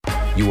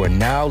You are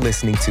now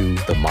listening to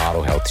The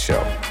Model Health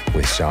Show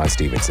with Sean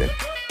Stevenson.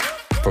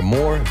 For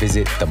more,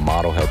 visit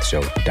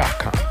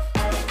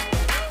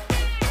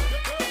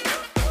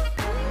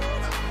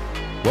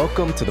themodelhealthshow.com.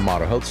 Welcome to The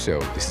Model Health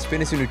Show. This is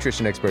fitness and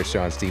nutrition expert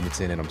Sean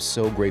Stevenson, and I'm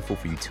so grateful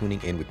for you tuning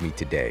in with me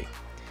today.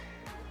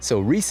 So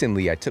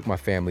recently, I took my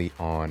family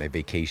on a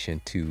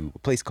vacation to a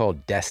place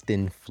called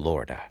Destin,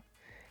 Florida.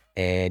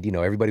 And,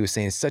 everybody was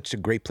saying such a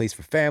great place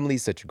for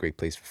families, such a great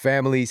place for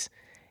families.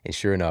 And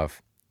sure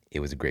enough, it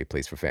was a great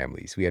place for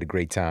families. We had a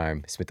great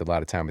time, spent a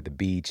lot of time at the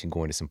beach and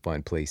going to some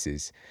fun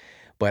places.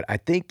 But I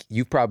think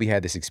you've probably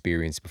had this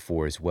experience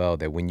before as well,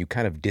 that when you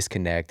kind of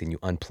disconnect and you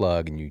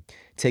unplug and you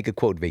take a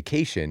quote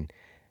vacation,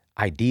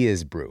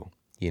 ideas brew.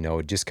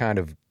 It just kind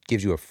of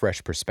gives you a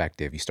fresh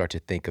perspective. You start to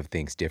think of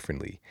things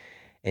differently.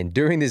 And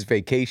during this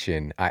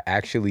vacation, I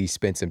actually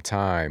spent some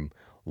time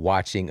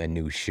watching a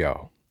new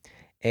show.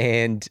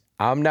 And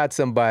I'm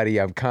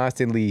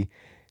constantly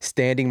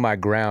standing my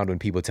ground when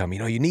people tell me,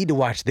 you need to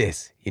watch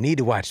this, you need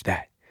to watch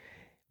that.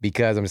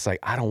 Because I'm just like,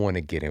 I don't want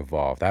to get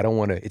involved.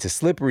 It's a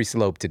slippery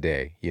slope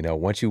today.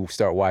 Once you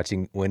start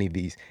watching one of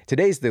these,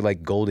 today's the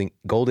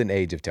golden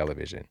age of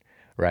television,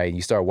 right?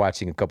 You start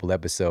watching a couple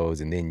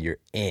episodes and then you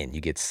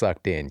get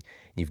sucked in.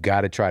 You've got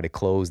to try to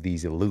close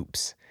these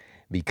loops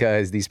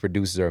because these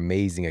producers are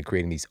amazing at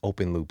creating these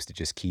open loops to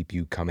just keep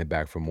you coming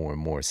back for more and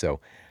more.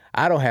 So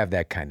I don't have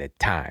that kind of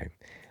time.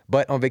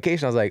 But on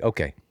vacation, I was like,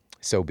 okay,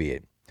 so be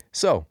it.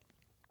 So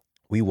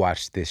we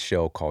watched this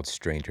show called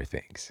Stranger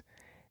Things.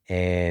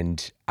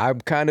 And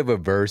I'm kind of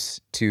averse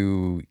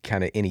to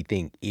kind of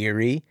anything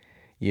eerie,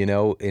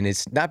 and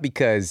it's not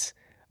because,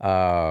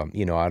 I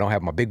don't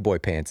have my big boy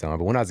pants on,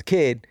 but when I was a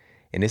kid,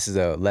 and this is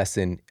a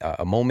lesson,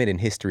 a moment in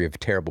history of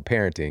terrible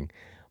parenting,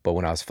 but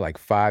when I was like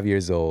 5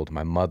 years old,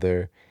 my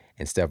mother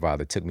and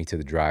stepfather took me to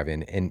the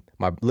drive-in, and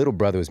my little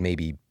brother was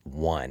maybe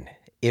 1,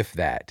 if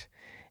that.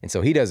 And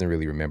so he doesn't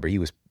really remember. He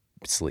was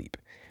asleep.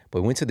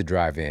 But we went to the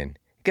drive-in.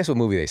 Guess what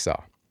movie they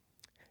saw?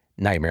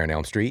 Nightmare on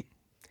Elm Street.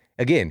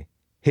 Again,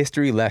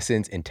 history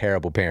lessons in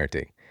terrible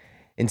parenting.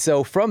 And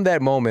so from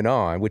that moment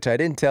on, which I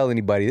didn't tell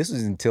anybody, this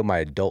was until my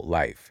adult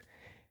life,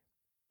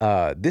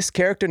 this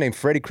character named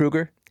Freddy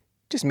Krueger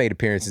just made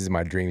appearances in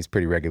my dreams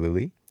pretty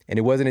regularly. And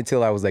it wasn't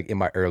until I was like in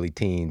my early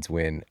teens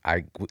when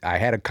I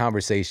had a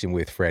conversation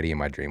with Freddy in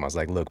my dream. I was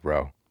like, look,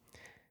 bro,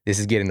 this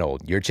is getting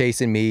old. You're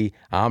chasing me.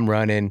 I'm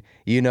running.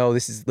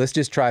 Let's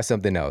just try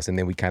something else. And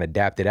then we kind of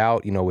dapped it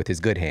out, with his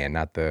good hand,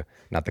 not the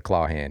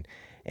claw hand.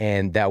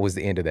 And that was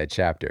the end of that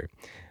chapter.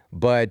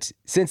 But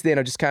since then,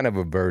 I'm just kind of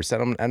averse.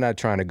 I'm not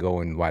trying to go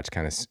and watch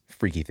kind of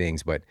freaky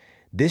things, but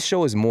this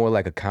show is more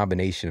like a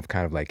combination of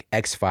kind of like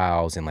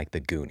X-Files and like the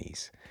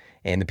Goonies.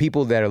 And the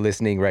people that are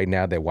listening right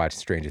now that watch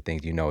Stranger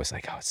Things, it's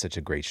like, oh, it's such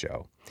a great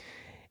show.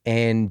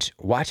 And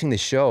watching the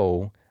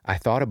show, I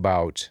thought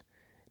about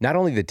not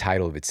only the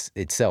title of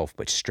itself,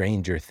 but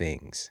Stranger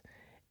Things.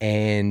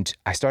 And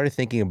I started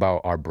thinking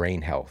about our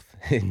brain health.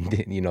 And,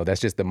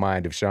 that's just the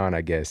mind of Sean,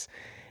 I guess.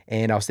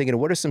 And I was thinking,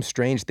 what are some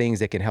strange things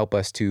that can help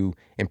us to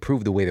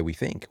improve the way that we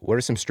think? What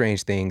are some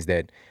strange things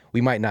that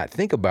we might not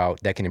think about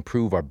that can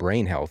improve our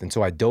brain health? And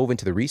so I dove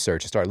into the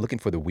research and started looking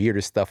for the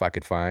weirdest stuff I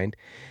could find.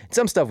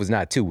 Some stuff was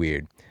not too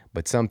weird,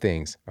 but some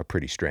things are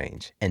pretty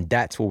strange. And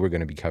that's what we're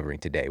going to be covering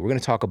today. We're going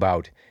to talk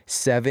about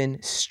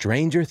 7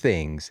 stranger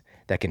things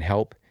that can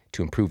help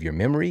to improve your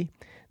memory,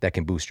 that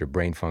can boost your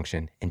brain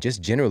function, and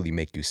just generally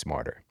make you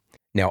smarter.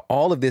 Now,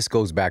 all of this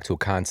goes back to a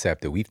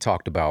concept that we've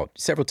talked about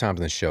several times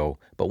on the show,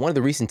 but one of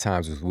the recent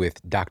times was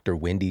with Dr.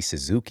 Wendy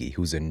Suzuki,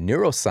 who's a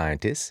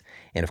neuroscientist,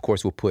 and of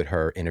course, we'll put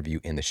her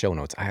interview in the show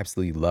notes. I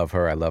absolutely love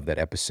her. I love that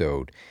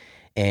episode.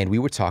 And we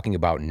were talking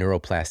about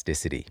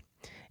neuroplasticity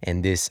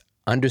and this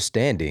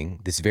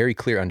very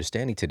clear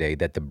understanding today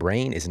that the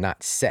brain is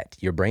not set.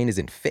 Your brain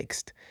isn't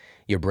fixed.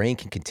 Your brain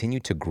can continue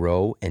to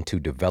grow and to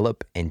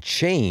develop and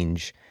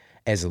change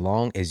as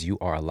long as you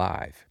are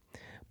alive.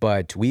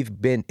 But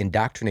we've been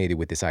indoctrinated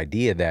with this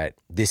idea that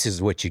this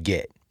is what you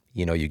get.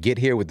 You get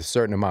here with a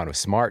certain amount of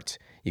smart,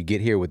 you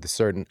get here with a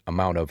certain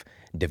amount of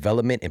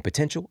development and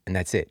potential, and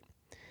that's it.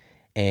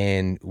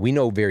 And we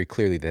know very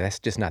clearly that that's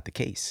just not the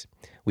case.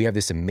 We have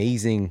this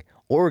amazing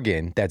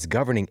organ that's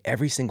governing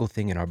every single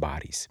thing in our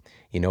bodies,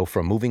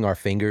 from moving our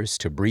fingers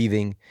to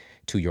breathing,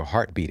 to your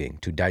heart beating,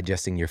 to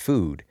digesting your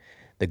food.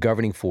 The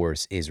governing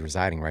force is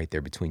residing right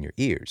there between your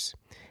ears.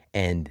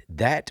 And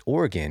that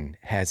organ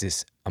has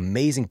this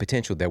amazing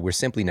potential that we're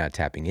simply not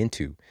tapping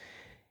into.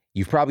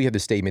 You've probably heard the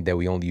statement that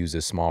we only use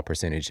a small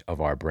percentage of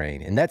our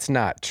brain. And that's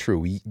not true.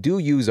 We do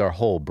use our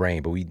whole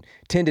brain, but we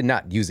tend to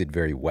not use it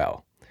very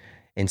well.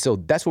 And so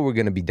that's what we're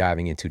going to be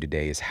diving into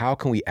today is how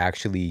can we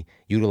actually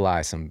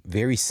utilize some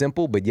very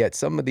simple, but yet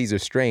some of these are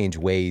strange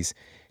ways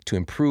to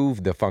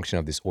improve the function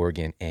of this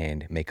organ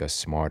and make us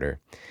smarter.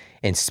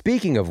 And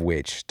speaking of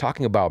which,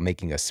 talking about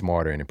making us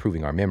smarter and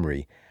improving our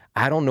memory,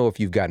 I don't know if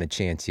you've gotten a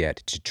chance yet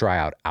to try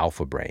out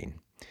Alpha Brain.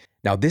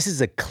 Now, this is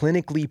a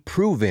clinically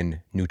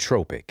proven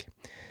nootropic.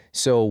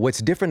 So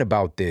what's different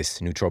about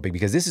this nootropic,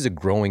 because this is a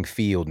growing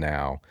field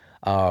now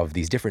of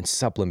these different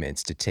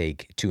supplements to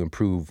take to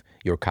improve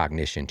your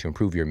cognition, to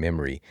improve your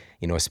memory,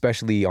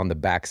 especially on the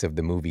backs of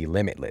the movie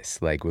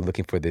Limitless. Like, we're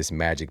looking for this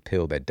magic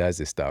pill that does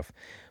this stuff.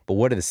 But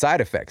what are the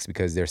side effects?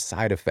 Because there's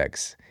side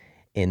effects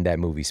in that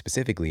movie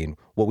specifically. And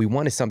what we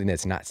want is something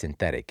that's not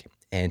synthetic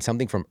and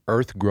something from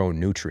earth-grown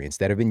nutrients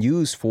that have been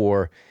used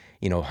for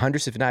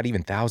hundreds, if not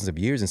even thousands of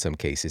years in some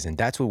cases. And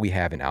that's what we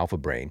have in Alpha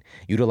Brain,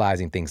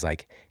 utilizing things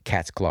like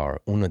cat's claw,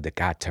 or uno de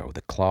gato,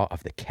 the claw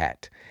of the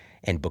cat,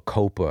 and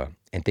bacopa,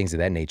 and things of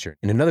that nature.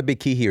 And another big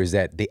key here is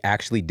that they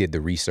actually did the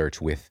research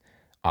with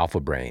Alpha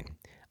Brain.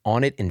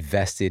 Onnit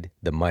invested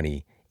the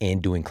money in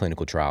doing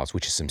clinical trials,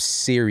 which is some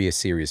serious,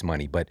 serious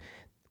money. But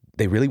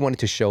they really wanted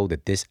to show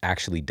that this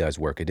actually does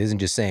work. It isn't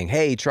just saying,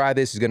 hey, try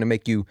this, it's going to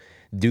make you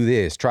do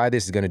this. Try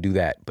this, is going to do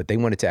that. But they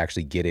wanted to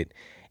actually get it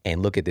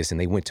and look at this. And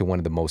they went to one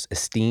of the most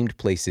esteemed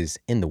places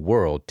in the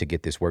world to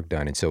get this work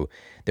done. And so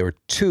there were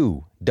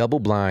 2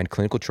 double-blind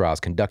clinical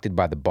trials conducted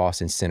by the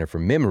Boston Center for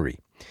Memory.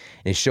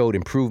 And it showed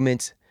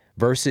improvements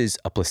versus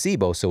a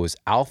placebo. So it was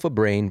Alpha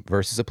Brain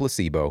versus a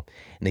placebo.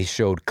 And they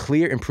showed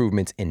clear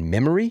improvements in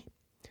memory,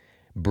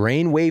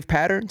 brain wave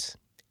patterns,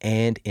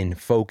 and in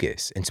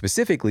focus. And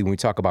specifically, when we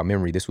talk about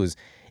memory, this was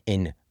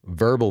in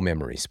verbal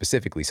memory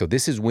specifically. So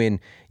this is when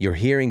you're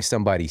hearing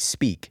somebody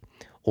speak,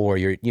 or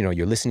you're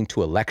listening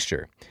to a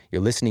lecture,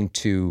 you're listening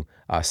to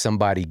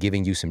somebody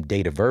giving you some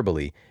data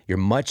verbally. You're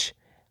much,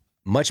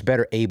 much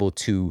better able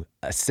to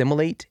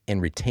assimilate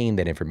and retain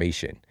that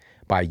information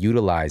by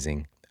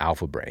utilizing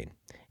Alpha Brain.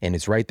 And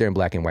it's right there in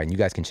black and white. And you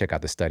guys can check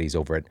out the studies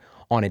over at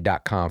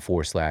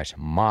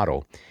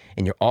onnit.com/model.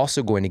 And you're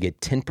also going to get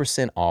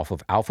 10% off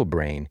of Alpha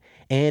Brain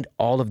and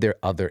all of their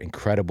other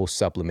incredible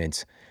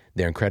supplements,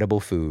 their incredible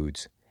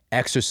foods,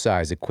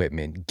 exercise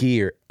equipment,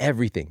 gear,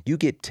 everything. You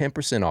get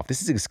 10% off.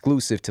 This is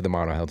exclusive to the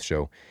Model Health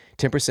Show.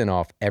 10%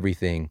 off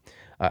everything,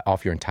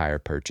 off your entire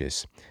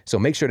purchase. So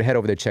make sure to head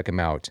over there, check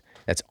them out.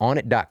 That's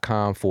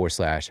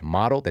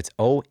onnit.com/model. That's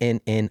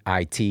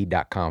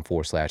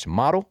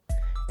onnit.com/model.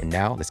 And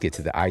now let's get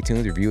to the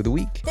iTunes review of the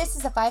week. This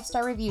is a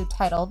 5-star review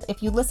titled,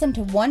 "If you listen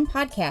to one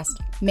podcast,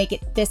 make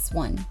it this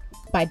one,"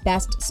 by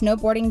Best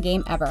Snowboarding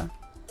Game Ever.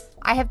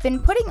 I have been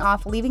putting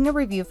off leaving a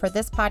review for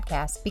this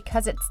podcast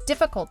because it's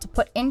difficult to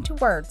put into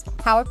words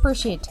how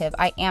appreciative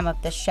I am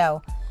of this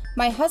show.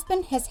 My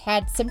husband has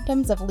had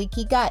symptoms of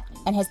leaky gut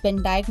and has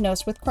been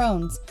diagnosed with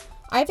Crohn's.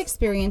 I've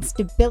experienced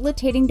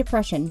debilitating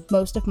depression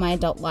most of my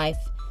adult life.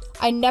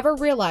 I never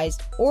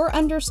realized or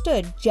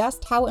understood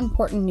just how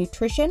important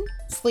nutrition,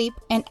 sleep,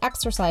 and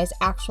exercise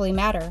actually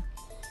matter.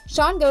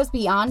 Sean goes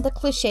beyond the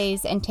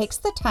cliches and takes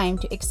the time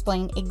to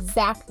explain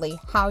exactly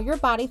how your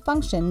body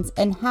functions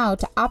and how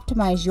to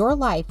optimize your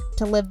life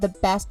to live the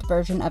best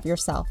version of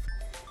yourself.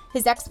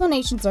 His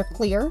explanations are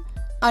clear,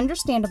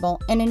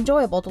 understandable, and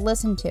enjoyable to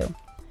listen to.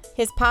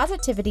 His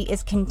positivity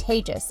is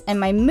contagious, and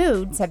my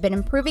moods have been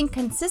improving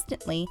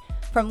consistently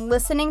from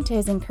listening to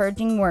his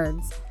encouraging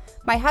words.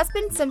 My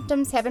husband's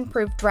symptoms have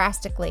improved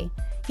drastically.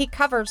 He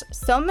covers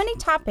so many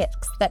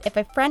topics that if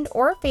a friend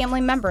or a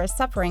family member is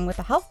suffering with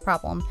a health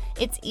problem,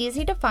 it's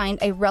easy to find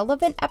a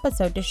relevant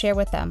episode to share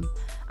with them.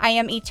 I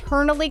am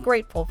eternally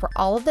grateful for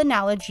all of the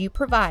knowledge you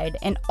provide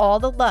and all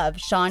the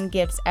love Sean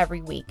gives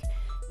every week.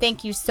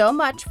 Thank you so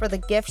much for the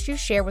gifts you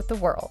share with the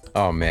world.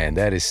 Oh man,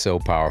 that is so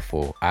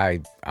powerful.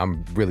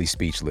 I'm really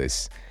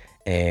speechless.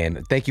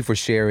 And thank you for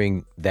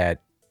sharing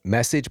that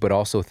message, but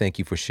also thank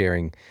you for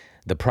sharing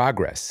the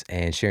progress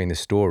and sharing the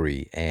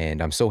story.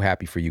 And I'm so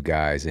happy for you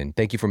guys. And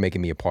thank you for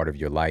making me a part of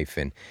your life.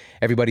 And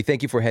everybody,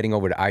 thank you for heading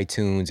over to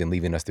iTunes and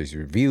leaving us those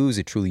reviews.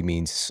 It truly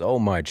means so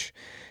much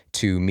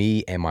to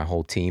me and my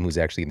whole team who's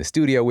actually in the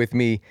studio with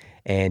me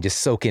and just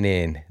soaking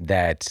in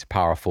that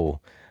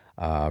powerful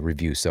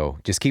review. So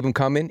just keep them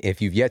coming.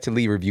 If you've yet to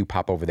leave a review,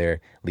 pop over there,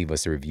 leave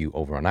us a review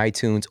over on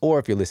iTunes, or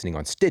if you're listening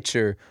on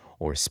Stitcher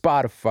or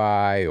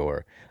Spotify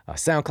or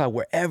SoundCloud,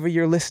 wherever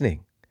you're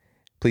listening,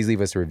 please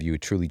leave us a review.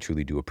 Truly,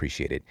 truly do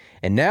appreciate it.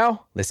 And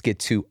now let's get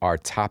to our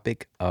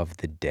topic of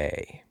the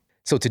day.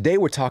 So today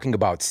we're talking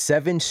about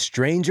 7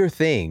 stranger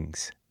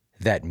things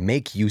that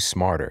make you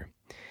smarter.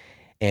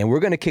 And we're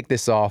going to kick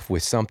this off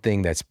with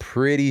something that's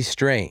pretty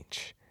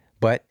strange,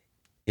 but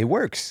it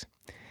works.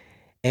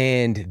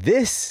 And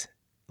this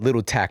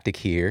little tactic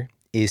here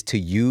is to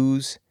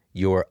use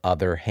your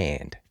other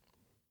hand.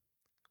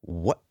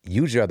 What?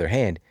 Use your other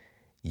hand?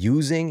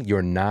 Using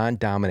your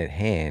non-dominant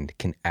hand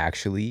can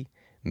actually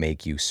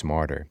make you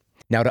smarter.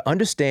 Now, to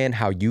understand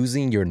how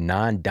using your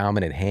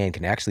non-dominant hand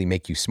can actually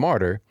make you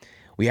smarter,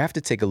 we have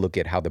to take a look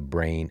at how the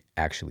brain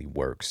actually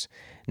works.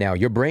 Now,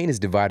 your brain is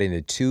divided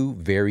into 2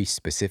 very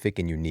specific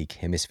and unique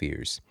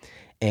hemispheres.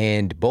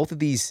 And both of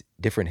these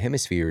different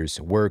hemispheres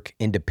work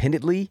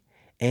independently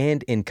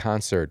and in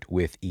concert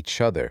with each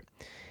other.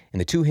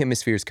 And the 2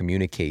 hemispheres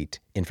communicate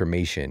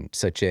information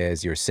such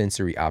as your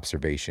sensory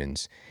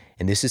observations.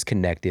 And this is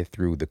connected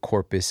through the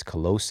corpus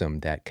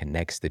callosum that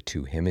connects the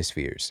 2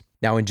 hemispheres.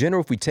 Now, in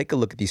general, if we take a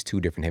look at these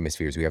 2 different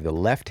hemispheres, we have the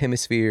left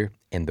hemisphere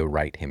and the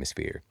right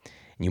hemisphere.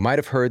 You might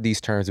have heard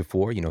these terms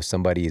before.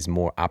 Somebody is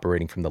more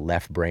operating from the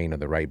left brain or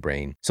the right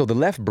brain. So the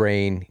left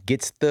brain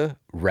gets the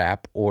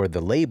rap or the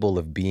label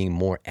of being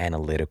more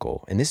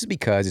analytical. And this is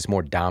because it's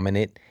more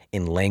dominant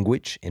in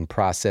language, in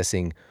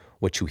processing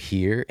what you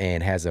hear,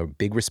 and has a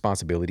big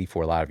responsibility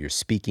for a lot of your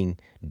speaking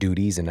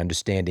duties and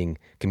understanding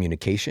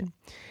communication.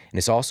 And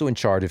it's also in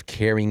charge of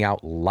carrying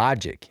out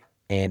logic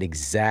and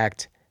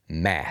exact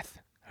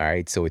math. All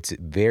right. So it's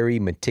very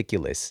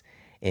meticulous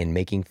in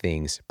making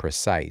things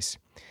precise.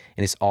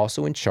 And it's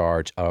also in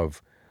charge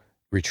of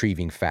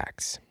retrieving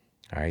facts.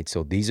 All right.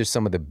 So these are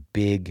some of the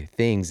big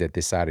things that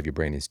this side of your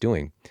brain is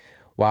doing.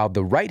 While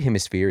the right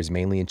hemisphere is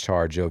mainly in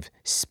charge of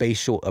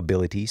spatial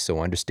ability.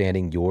 So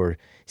understanding your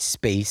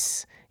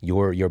space,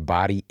 your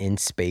body in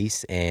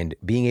space, and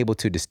being able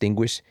to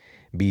distinguish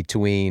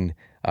between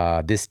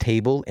this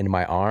table and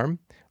my arm.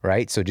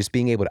 Right. So just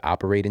being able to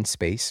operate in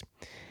space,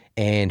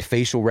 and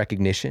facial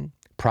recognition,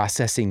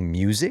 processing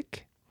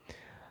music,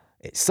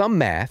 some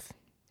math.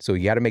 So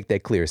you got to make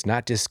that clear. It's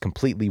not just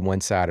completely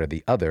one side or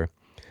the other,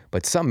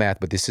 but some math,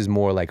 but this is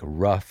more like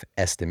rough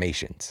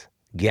estimations,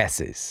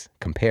 guesses,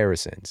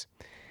 comparisons.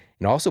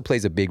 It also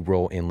plays a big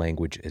role in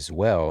language as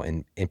well,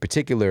 and in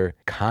particular,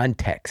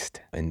 context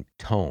and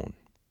tone,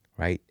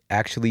 right?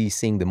 Actually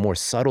seeing the more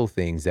subtle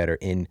things that are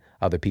in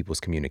other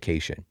people's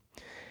communication.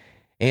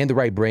 And the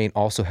right brain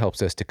also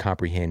helps us to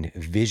comprehend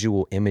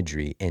visual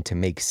imagery and to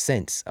make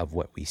sense of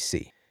what we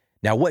see.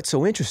 Now, what's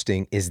so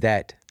interesting is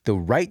that the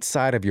right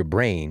side of your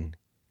brain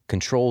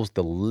controls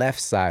the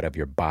left side of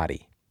your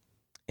body,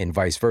 and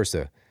vice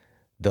versa.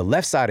 The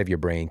left side of your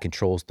brain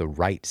controls the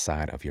right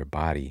side of your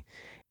body.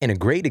 And a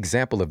great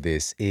example of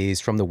this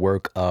is from the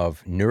work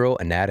of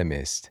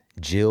neuroanatomist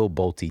Jill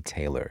Bolte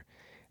Taylor.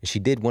 She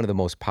did one of the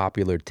most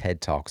popular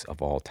TED Talks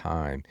of all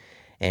time.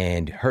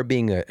 And her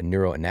being a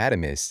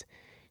neuroanatomist,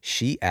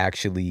 she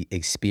actually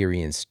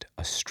experienced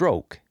a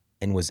stroke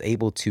and was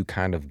able to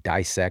kind of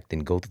dissect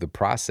and go through the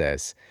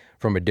process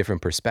from a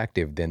different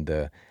perspective than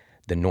the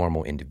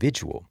normal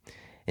individual.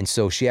 And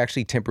so she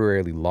actually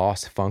temporarily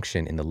lost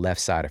function in the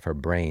left side of her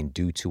brain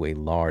due to a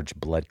large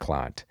blood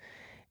clot.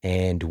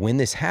 And when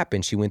this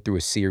happened, she went through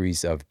a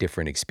series of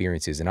different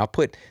experiences. And I'll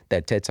put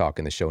that TED Talk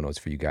in the show notes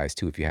for you guys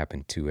too, if you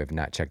happen to have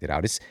not checked it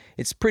out.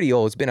 It's pretty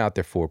old. It's been out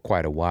there for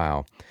quite a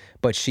while.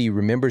 But she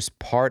remembers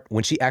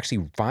when she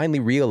actually finally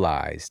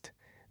realized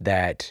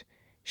that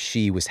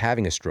she was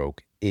having a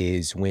stroke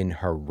is when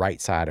her right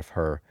side of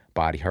her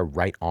body, her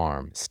right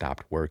arm,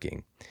 stopped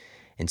working.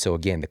 And so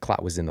again, the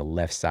clot was in the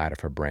left side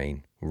of her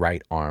brain,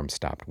 right arm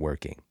stopped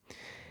working.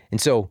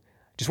 And so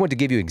just wanted to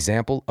give you an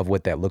example of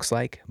what that looks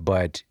like,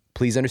 but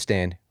please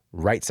understand,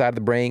 right side of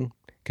the brain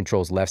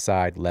controls left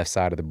side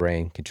of the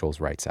brain controls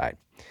right side.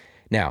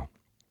 Now,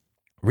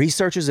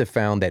 researchers have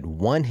found that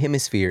one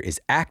hemisphere is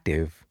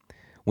active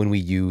when we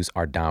use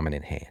our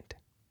dominant hand,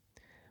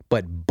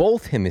 but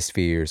both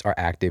hemispheres are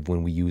active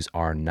when we use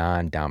our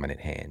non-dominant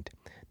hand.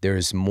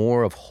 There's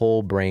more of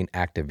whole brain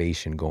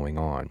activation going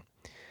on.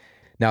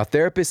 Now,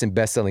 therapist and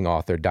best-selling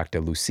author Dr.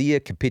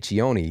 Lucia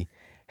Capiccioni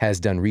has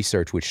done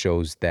research which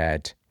shows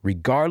that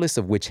regardless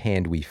of which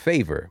hand we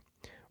favor,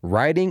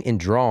 writing and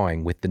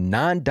drawing with the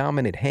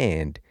non-dominant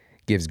hand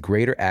gives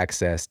greater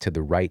access to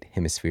the right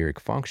hemispheric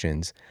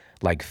functions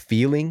like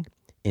feeling,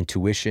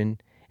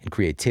 intuition, and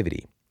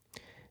creativity.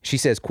 She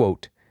says,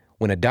 quote,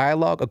 "When a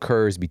dialogue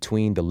occurs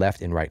between the left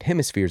and right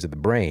hemispheres of the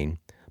brain,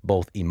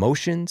 both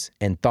emotions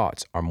and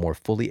thoughts are more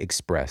fully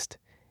expressed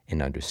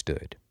and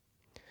understood."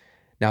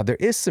 Now, there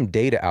is some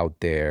data out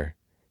there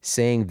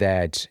saying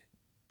that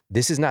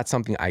this is not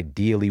something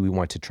ideally we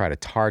want to try to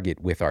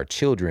target with our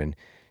children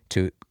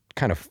to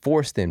kind of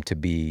force them to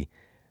be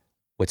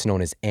what's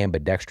known as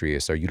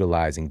ambidextrous, or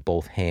utilizing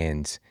both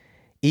hands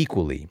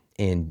equally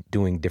in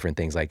doing different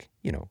things like,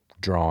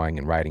 drawing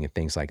and writing and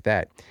things like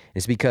that.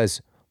 It's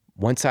because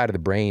one side of the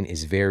brain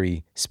is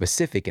very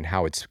specific in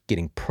how it's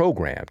getting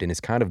programmed, and it's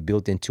kind of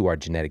built into our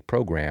genetic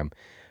program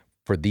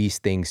for these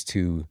things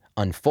to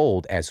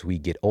unfold as we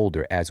get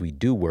older, as we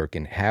do work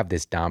and have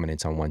this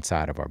dominance on one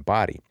side of our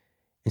body.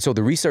 And so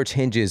the research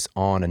hinges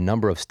on a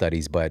number of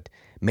studies, but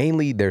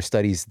mainly there are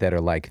studies that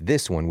are like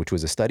this one, which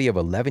was a study of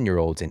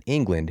 11-year-olds in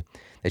England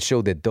that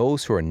showed that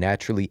those who are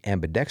naturally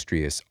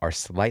ambidextrous are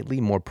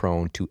slightly more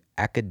prone to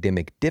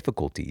academic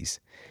difficulties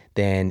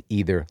than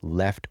either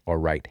left or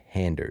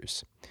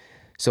right-handers.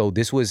 So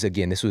this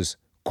was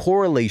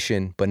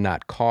correlation, but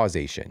not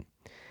causation.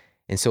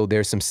 And so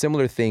there's some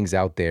similar things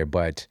out there,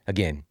 but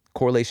again,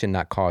 correlation,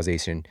 not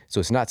causation. So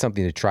it's not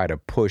something to try to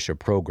push or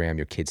program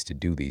your kids to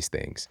do these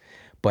things.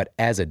 But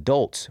as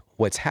adults,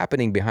 what's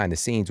happening behind the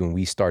scenes when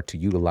we start to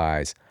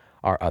utilize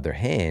our other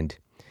hand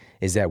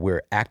is that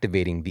we're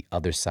activating the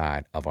other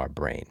side of our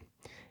brain.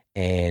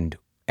 And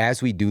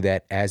as we do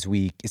that,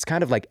 it's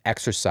kind of like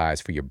exercise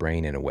for your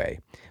brain in a way,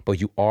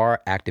 but you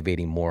are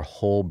activating more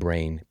whole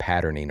brain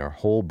patterning or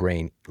whole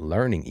brain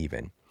learning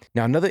even.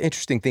 Now, another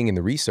interesting thing in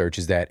the research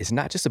is that it's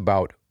not just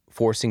about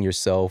forcing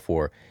yourself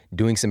or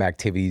doing some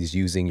activities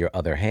using your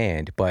other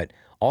hand, but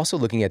also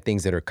looking at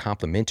things that are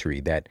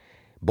complementary, that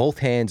both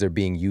hands are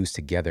being used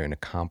together in a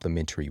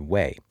complementary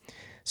way.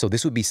 So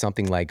this would be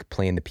something like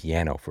playing the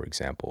piano, for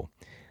example.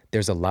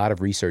 There's a lot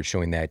of research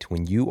showing that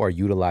when you are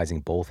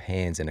utilizing both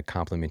hands in a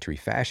complementary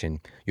fashion,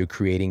 you're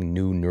creating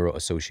new neural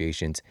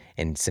associations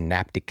and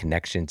synaptic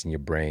connections in your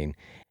brain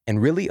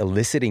and really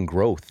eliciting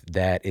growth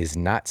that is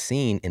not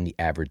seen in the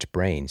average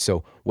brain.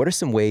 So, what are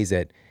some ways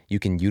that you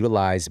can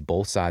utilize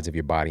both sides of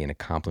your body in a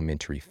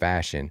complementary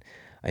fashion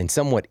and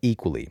somewhat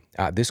equally?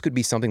 This could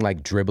be something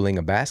like dribbling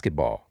a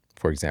basketball,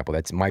 for example.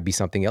 That might be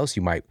something else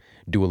you might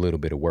do a little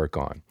bit of work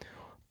on.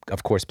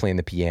 Of course, playing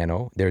the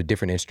piano. There are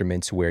different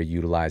instruments where you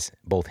utilize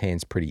both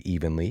hands pretty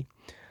evenly.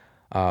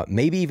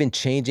 Maybe even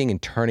changing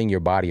and turning your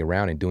body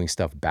around and doing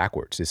stuff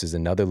backwards. This is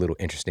another little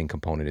interesting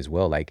component as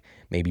well, like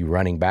maybe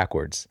running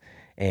backwards.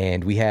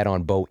 And we had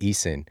on Bo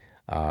Eason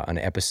an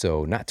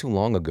episode not too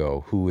long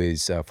ago, who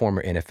is a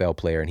former NFL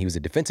player, and he was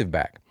a defensive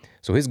back.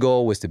 So his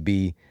goal was to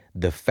be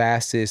the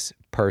fastest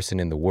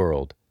person in the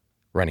world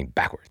running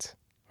backwards,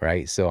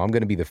 right? So I'm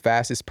going to be the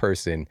fastest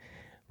person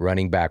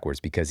running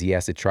backwards because he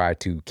has to try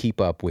to keep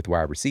up with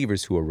wide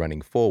receivers who are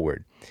running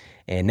forward.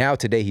 And now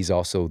today he's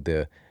also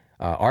the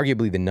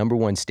arguably the number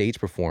one stage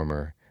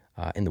performer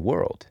in the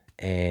world.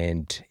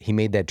 And he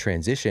made that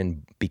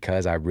transition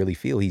because I really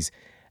feel he's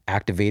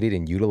activated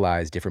and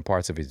utilized different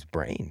parts of his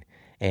brain.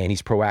 And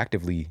he's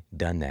proactively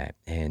done that.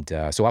 And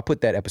so I put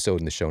that episode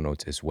in the show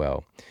notes as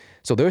well.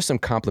 So there's some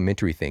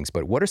complementary things,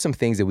 but what are some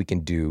things that we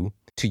can do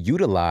to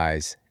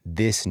utilize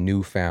this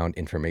newfound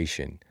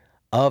information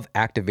of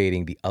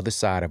activating the other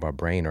side of our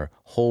brain or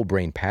whole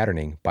brain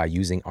patterning by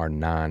using our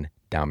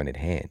non-dominant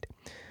hand?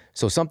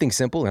 So something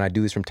simple, and I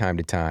do this from time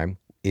to time,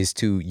 is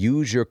to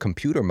use your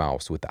computer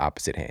mouse with the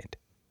opposite hand.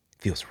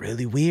 Feels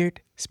really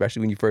weird,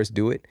 especially when you first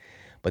do it,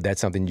 but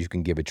that's something you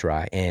can give a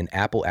try. And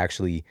Apple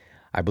actually,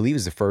 I believe,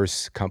 is the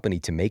first company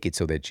to make it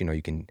so that,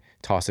 you can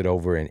toss it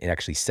over and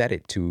actually set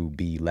it to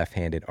be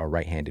left-handed or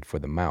right-handed for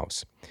the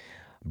mouse.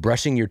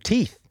 Brushing your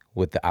teeth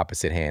with the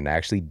opposite hand. I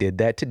actually did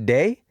that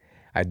today.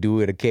 I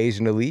do it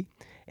occasionally.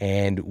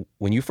 And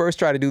when you first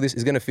try to do this,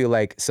 it's going to feel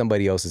like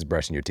somebody else is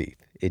brushing your teeth.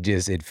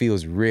 It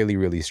feels really,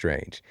 really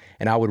strange.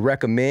 And I would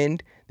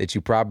recommend that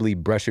you probably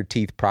brush your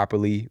teeth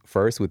properly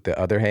first with the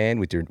other hand,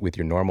 with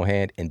your normal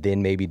hand, and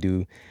then maybe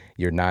do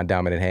your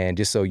non-dominant hand,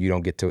 just so you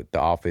don't get to the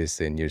office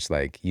and you're just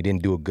like, you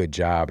didn't do a good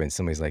job. And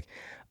somebody's like,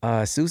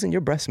 Susan,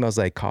 your breath smells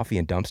like coffee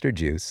and dumpster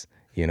juice.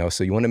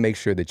 So you want to make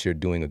sure that you're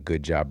doing a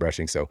good job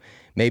brushing. So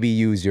maybe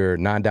use your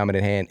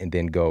non-dominant hand and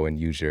then go and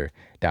use your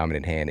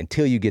dominant hand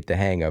until you get the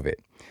hang of it.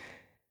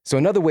 So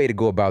another way to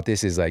go about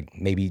this is like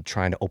maybe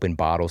trying to open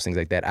bottles, things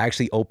like that. I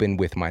actually open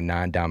with my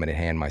non-dominant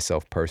hand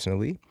myself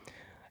personally.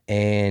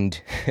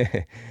 And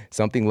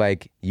something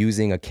like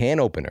using a can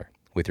opener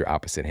with your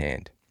opposite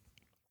hand.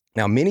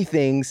 Now, many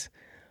things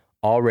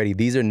already,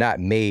 these are not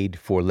made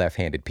for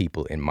left-handed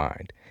people in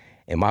mind.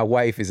 And my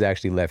wife is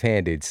actually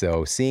left-handed,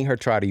 so seeing her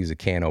try to use a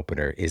can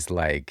opener is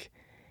like,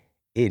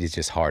 it is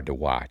just hard to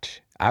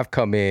watch. I've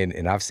come in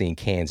and I've seen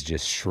cans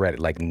just shredded,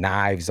 like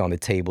knives on the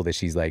table that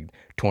she's like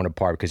torn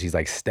apart because she's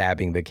like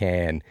stabbing the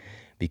can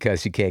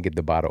because she can't get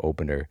the bottle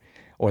opener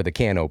or the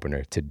can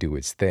opener to do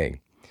its thing.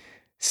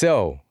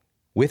 So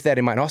with that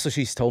in mind, also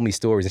she's told me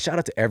stories, and shout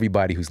out to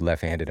everybody who's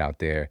left-handed out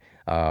there.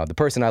 The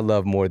person I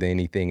love more than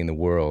anything in the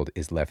world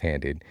is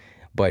left-handed.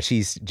 But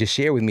she's just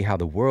shared with me how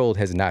the world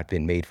has not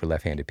been made for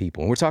left-handed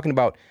people. And we're talking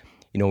about,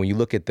 when you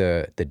look at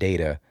the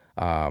data,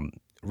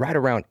 right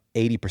around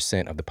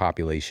 80% of the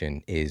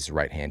population is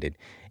right-handed.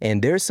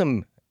 And there's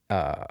some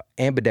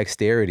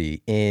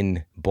ambidexterity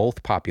in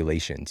both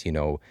populations,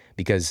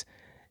 because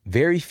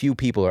very few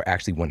people are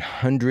actually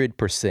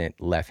 100%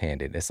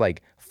 left-handed. It's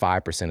like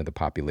 5% of the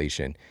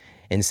population.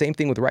 And the same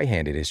thing with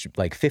right-handed. It's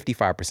like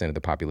 55% of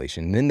the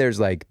population. And then there's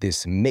like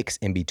this mix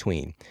in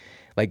between.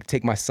 Like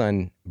take my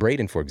son,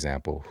 Braden, for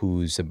example,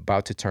 who's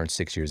about to turn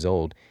 6 years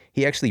old.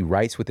 He actually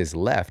writes with his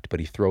left, but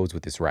he throws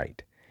with his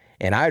right.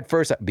 And I at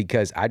first,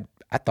 because I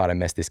thought I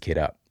messed this kid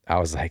up. I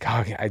was like,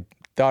 I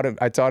taught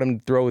him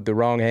to throw with the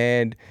wrong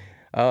hand.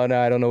 Oh,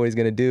 no, I don't know what he's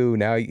going to do.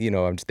 Now,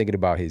 I'm just thinking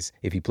about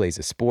if he plays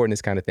a sport and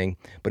this kind of thing.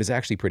 But it's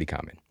actually pretty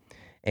common.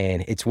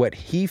 And it's what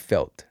he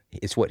felt.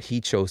 It's what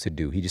he chose to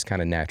do. He just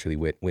kind of naturally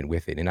went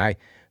with it. And I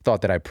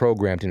thought that I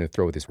programmed him to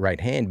throw with his right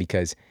hand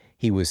because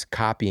he was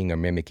copying or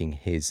mimicking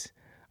his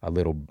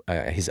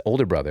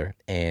older brother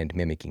and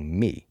mimicking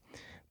me.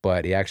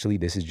 But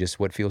this is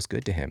just what feels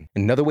good to him.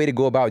 Another way to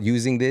go about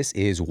using this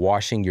is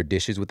washing your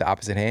dishes with the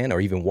opposite hand,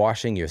 or even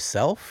washing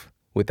yourself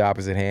with the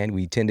opposite hand.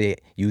 We tend to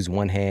use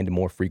one hand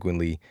more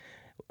frequently,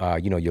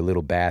 your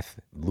little bath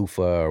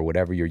loofah or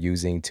whatever you're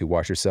using to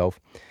wash yourself.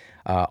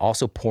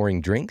 Also pouring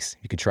drinks.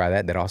 You could try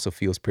that. That also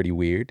feels pretty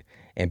weird.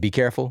 And be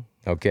careful,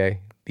 okay?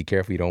 Be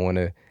careful. You don't want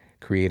to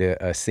create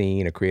a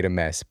scene or create a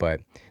mess, but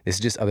this is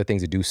just other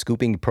things to do.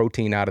 Scooping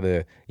protein out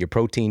of your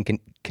protein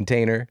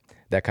container,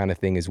 that kind of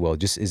thing as well.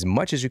 Just as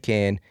much as you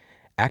can,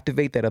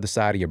 activate that other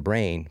side of your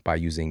brain by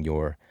using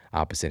your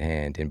opposite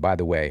hand. And by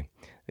the way,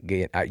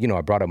 again, I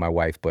brought up my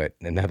wife, but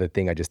another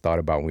thing I just thought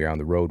about when we were on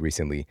the road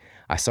recently,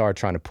 I saw her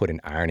trying to put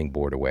an ironing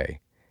board away.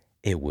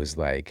 It was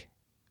like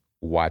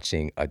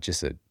watching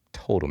just a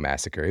total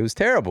massacre. It was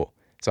terrible.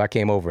 So I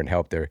came over and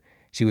helped her.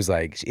 She was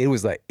like, it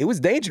was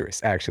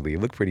dangerous, actually. It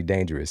looked pretty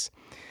dangerous.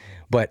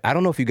 But I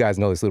don't know if you guys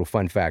know this little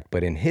fun fact,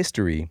 but in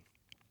history,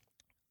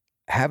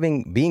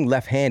 being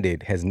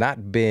left-handed has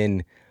not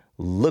been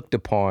looked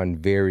upon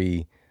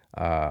very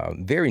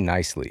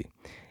nicely.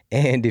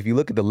 And if you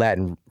look at the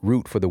Latin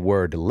root for the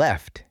word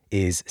left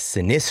is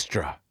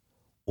sinistra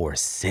or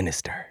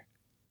sinister.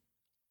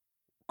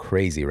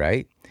 Crazy,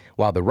 right?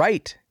 While the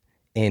right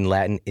in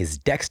Latin is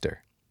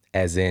dexter,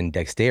 as in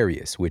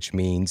dexterous, which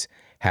means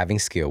having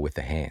skill with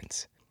the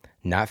hands.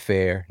 Not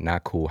fair,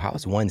 not cool. How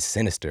is one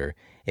sinister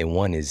and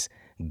one is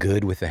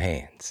good with the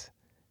hands?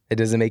 It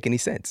doesn't make any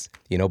sense,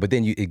 but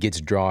then it gets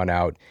drawn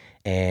out,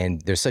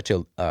 and there's such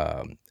a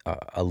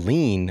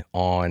lean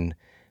on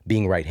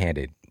being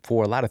right-handed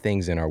for a lot of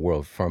things in our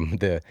world, from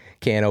the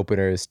can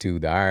openers to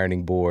the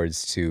ironing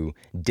boards to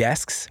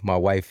desks. My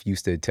wife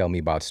used to tell me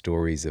about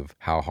stories of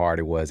how hard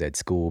it was at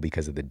school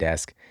because of the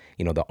desk.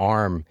 The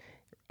arm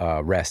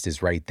rest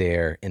is right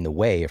there in the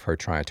way of her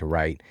trying to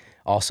write.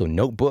 Also,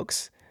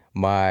 notebooks.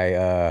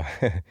 My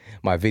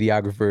my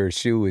videographer,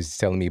 Shu, is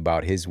telling me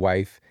about his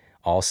wife,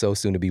 also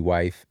soon-to-be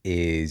wife,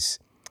 is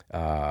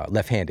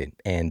left-handed.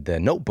 And the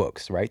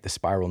notebooks, right? The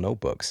spiral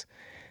notebooks.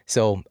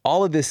 So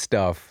all of this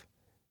stuff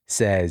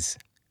says,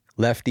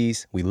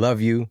 lefties, we love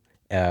you,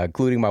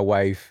 including my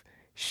wife,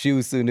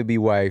 Shu's soon-to-be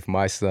wife,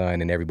 my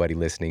son, and everybody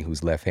listening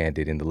who's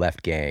left-handed in the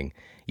left gang.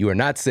 You are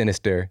not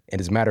sinister. And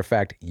as a matter of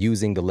fact,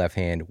 using the left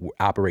hand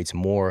operates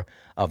more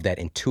of that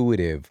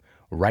intuitive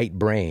right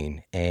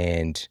brain.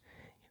 And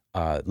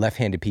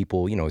left-handed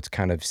people, it's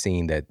kind of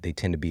seen that they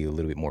tend to be a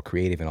little bit more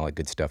creative and all that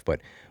good stuff.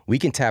 But we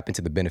can tap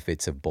into the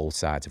benefits of both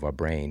sides of our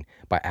brain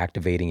by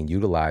activating and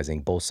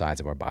utilizing both sides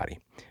of our body.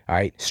 All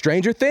right.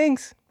 Stranger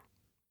Things.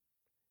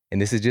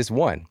 And this is just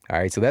one. All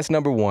right. So that's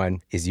number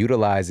one, is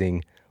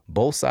utilizing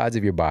both sides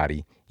of your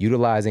body,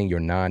 utilizing your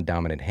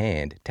non-dominant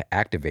hand to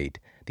activate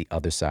the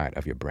other side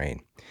of your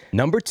brain.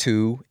 Number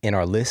two in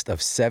our list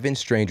of 7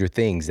 stranger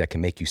things that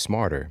can make you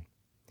smarter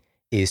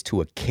is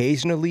to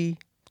occasionally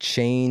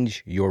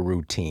change your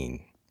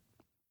routine.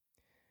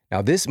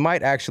 Now, this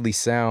might actually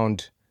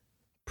sound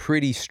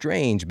pretty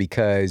strange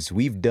because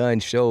we've done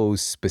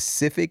shows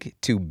specific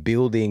to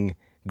building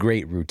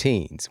great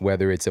routines,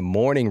 whether it's a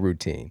morning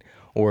routine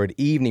or an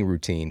evening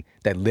routine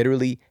that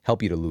literally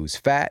help you to lose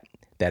fat,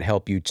 that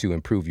help you to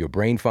improve your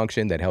brain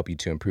function, that help you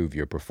to improve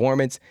your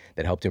performance,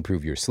 that help to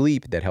improve your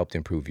sleep, that help to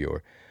improve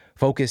your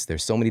focus.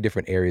 There's so many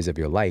different areas of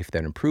your life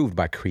that are improved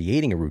by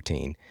creating a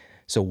routine.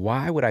 So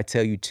why would I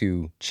tell you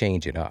to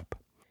change it up?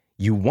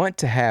 You want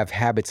to have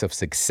habits of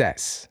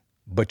success,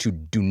 but you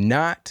do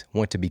not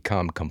want to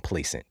become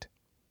complacent.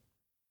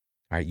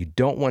 All right, you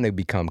don't want to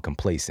become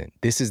complacent.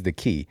 This is the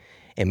key.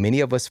 And many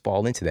of us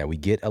fall into that. We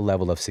get a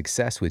level of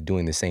success with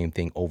doing the same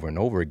thing over and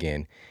over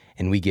again,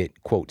 and we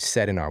get, quote,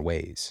 set in our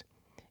ways,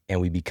 and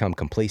we become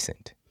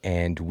complacent.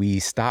 And we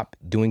stop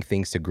doing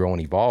things to grow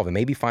and evolve and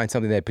maybe find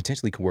something that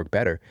potentially could work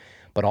better.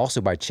 But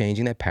also by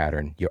changing that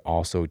pattern, you're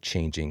also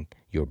changing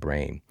your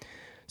brain.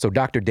 So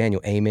Dr.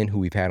 Daniel Amen, who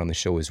we've had on the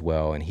show as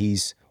well, and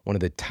he's one of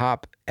the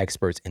top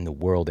experts in the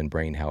world in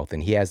brain health,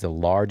 and he has the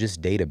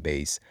largest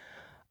database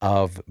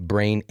of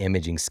brain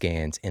imaging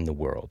scans in the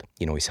world.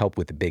 He's helped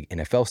with the big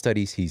NFL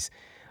studies. He's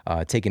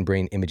taken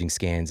brain imaging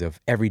scans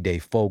of everyday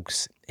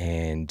folks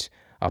and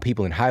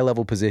people in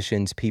high-level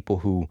positions, people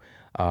who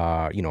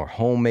are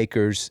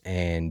homemakers,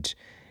 and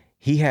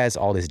he has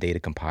all this data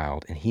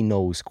compiled, and he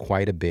knows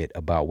quite a bit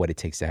about what it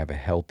takes to have a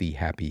healthy,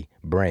 happy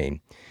brain.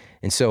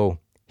 And so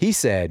he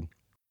said,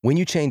 when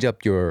you change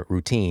up your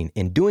routine,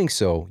 in doing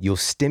so, you'll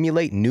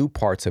stimulate new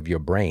parts of your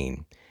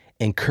brain,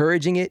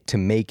 encouraging it to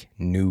make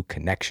new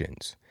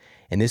connections.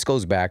 And this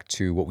goes back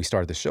to what we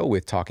started the show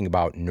with, talking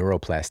about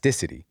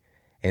neuroplasticity.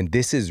 And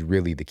this is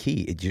really the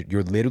key.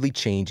 You're literally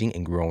changing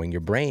and growing your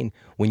brain.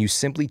 When you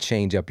simply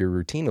change up your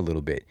routine a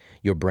little bit,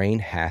 your brain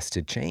has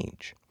to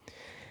change.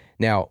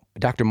 Now,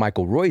 Dr.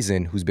 Michael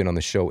Roizen, who's been on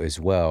the show as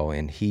well,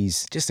 and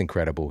he's just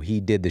incredible. He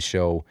did the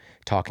show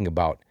talking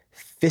about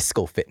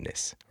fiscal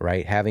fitness,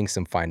 right? Having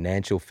some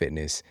financial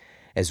fitness,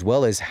 as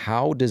well as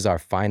how does our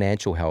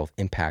financial health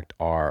impact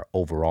our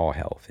overall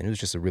health. And it was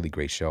just a really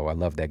great show. I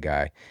love that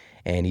guy.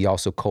 And he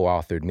also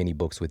co-authored many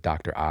books with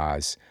Dr.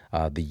 Oz,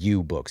 the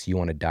You books, You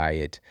on a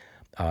Diet,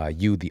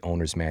 You, the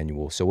Owner's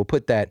Manual. So we'll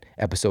put that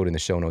episode in the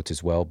show notes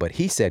as well. But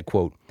he said,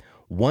 quote,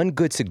 one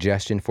good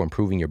suggestion for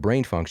improving your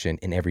brain function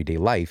in everyday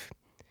life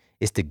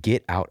is to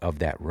get out of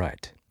that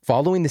rut.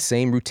 Following the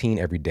same routine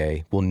every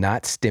day will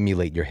not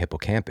stimulate your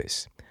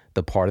hippocampus,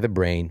 the part of the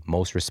brain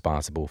most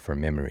responsible for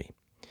memory.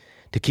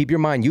 To keep your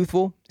mind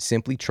youthful,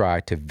 simply try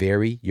to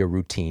vary your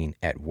routine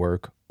at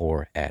work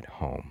or at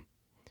home.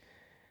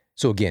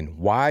 So again,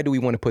 why do we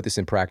want to put this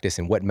in practice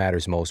and what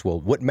matters most?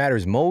 Well, what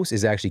matters most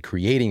is actually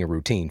creating a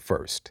routine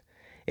first.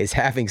 It's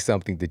having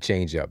something to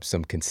change up,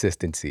 some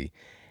consistency.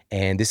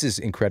 And this is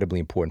incredibly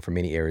important for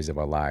many areas of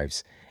our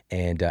lives.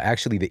 And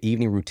actually, the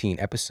evening routine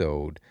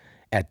episode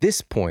at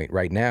this point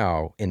right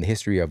now in the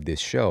history of this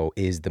show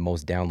is the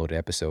most downloaded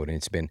episode. And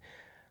it's been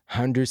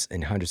Hundreds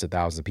and hundreds of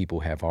thousands of people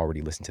have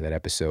already listened to that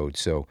episode.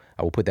 So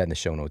I will put that in the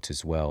show notes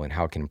as well, and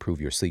how it can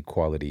improve your sleep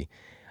quality,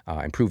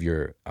 improve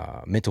your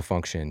mental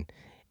function,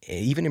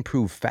 even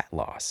improve fat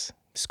loss.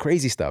 It's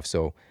crazy stuff.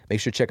 So make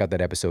sure to check out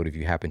that episode if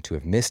you happen to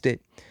have missed it.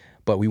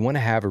 But we want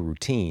to have a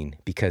routine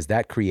because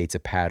that creates a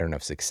pattern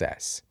of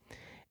success.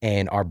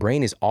 And our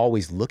brain is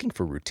always looking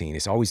for routine.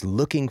 It's always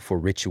looking for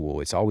ritual.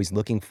 It's always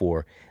looking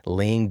for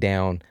laying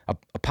down,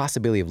 a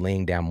possibility of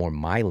laying down more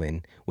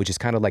myelin, which is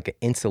kind of like an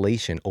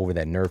insulation over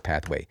that nerve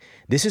pathway.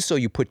 This is so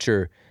you put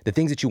the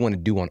things that you want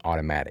to do on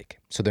automatic.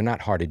 So they're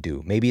not hard to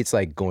do. Maybe it's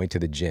like going to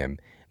the gym.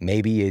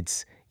 Maybe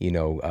it's,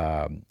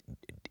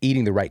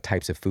 eating the right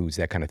types of foods,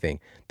 that kind of thing.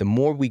 The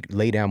more we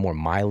lay down more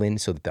myelin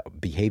so that the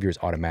behavior is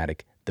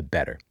automatic, the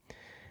better.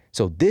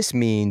 So this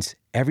means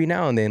every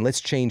now and then,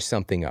 let's change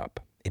something up.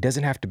 It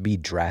doesn't have to be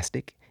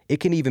drastic. It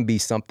can even be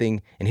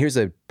something, and here's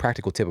a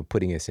practical tip of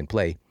putting this in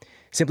play,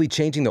 simply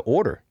changing the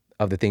order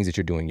of the things that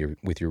you're doing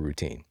with your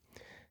routine.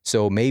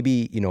 So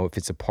maybe, if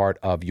it's a part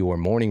of your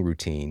morning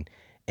routine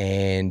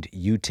and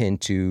you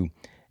tend to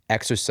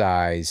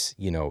exercise,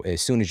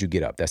 as soon as you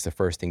get up, that's the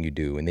first thing you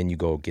do. And then you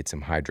go get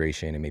some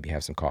hydration and maybe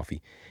have some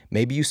coffee.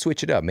 Maybe you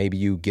switch it up. Maybe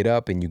you get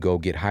up and you go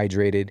get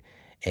hydrated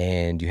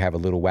and you have a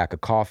little whack of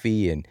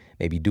coffee and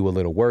maybe do a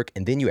little work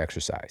and then you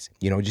exercise.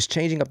 Just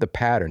changing up the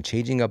pattern,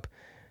 changing up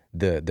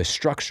the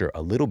structure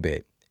a little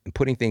bit and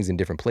putting things in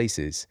different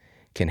places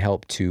can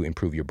help to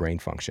improve your brain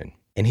function.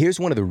 And here's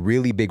one of the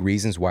really big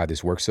reasons why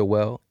this works so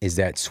well is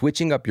that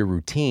switching up your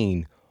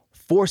routine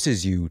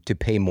forces you to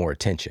pay more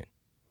attention.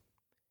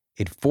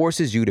 It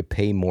forces you to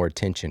pay more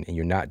attention and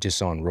you're not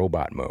just on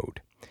robot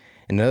mode.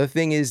 Another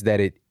thing is that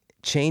it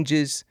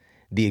changes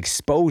the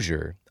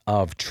exposure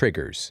of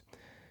triggers.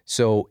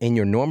 So in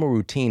your normal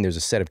routine, there's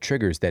a set of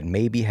triggers that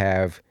maybe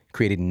have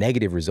created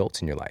negative results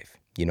in your life.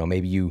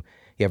 Maybe you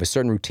have a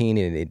certain routine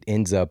and it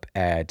ends up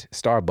at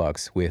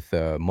Starbucks with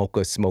a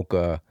mocha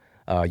smocha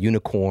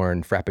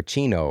unicorn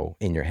frappuccino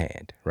in your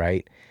hand,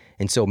 right?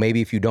 And so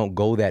maybe if you don't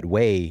go that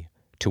way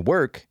to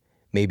work,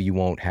 maybe you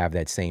won't have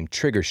that same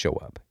trigger show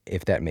up,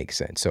 if that makes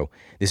sense. So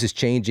this is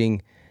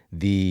changing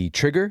the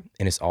trigger,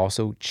 and it's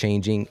also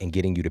changing and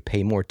getting you to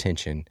pay more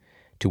attention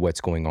to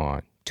what's going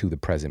on, to the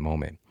present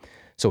moment.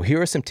 So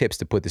here are some tips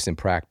to put this in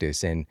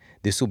practice, and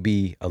this will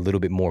be a little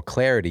bit more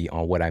clarity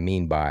on what I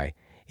mean by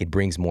it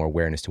brings more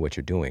awareness to what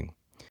you're doing.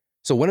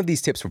 So one of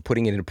these tips for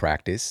putting it into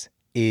practice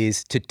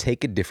is to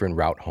take a different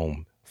route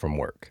home from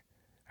work.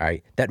 All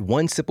right? That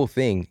one simple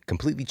thing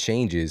completely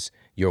changes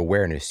your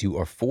awareness. You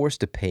are forced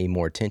to pay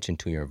more attention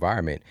to your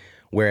environment.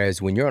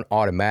 Whereas when you're on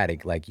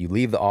automatic, like you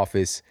leave the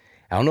office,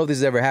 I don't know if this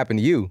has ever happened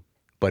to you,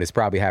 but it's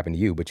probably happened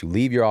to you, but you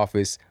leave your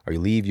office or you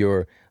leave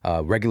your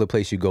regular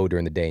place you go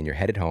during the day and you're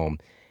headed home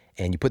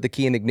and you put the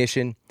key in the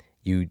ignition,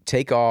 you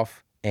take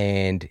off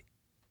and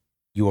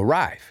you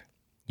arrive.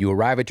 You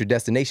arrive at your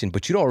destination,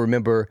 but you don't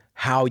remember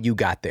how you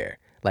got there.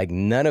 Like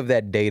none of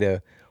that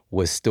data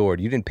was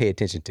stored. You didn't pay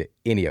attention to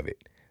any of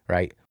it,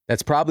 right?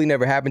 That's probably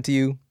never happened to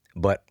you,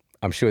 but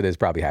I'm sure that's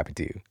probably happened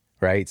to you,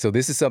 right? So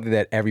this is something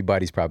that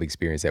everybody's probably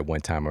experienced at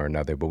one time or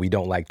another, but we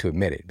don't like to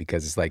admit it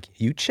because it's like,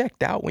 you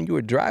checked out when you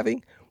were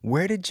driving?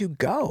 Where did you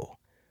go,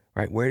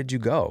 right? Where did you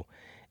go?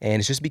 And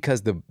it's just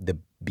because the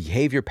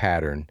behavior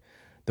pattern,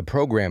 the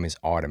program is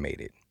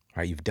automated,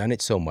 right? You've done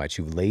it so much,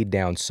 you've laid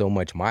down so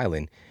much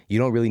myelin, you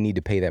don't really need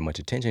to pay that much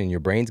attention and your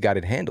brain's got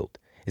it handled.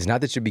 It's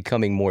not that you're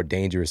becoming more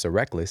dangerous or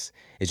reckless,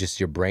 it's just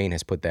your brain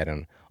has put that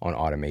on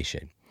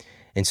automation.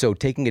 And so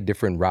taking a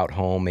different route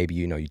home, maybe,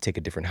 you take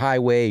a different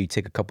highway, you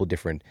take a couple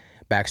different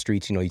back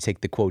streets, you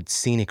take the quote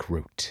scenic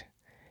route.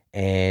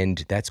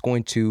 And that's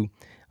going to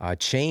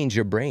change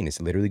your brain.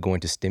 It's literally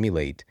going to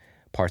stimulate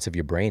parts of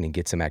your brain and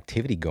get some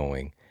activity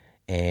going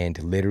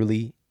and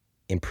literally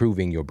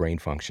improving your brain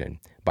function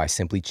by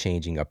simply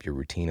changing up your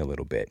routine a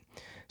little bit.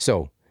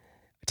 So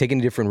taking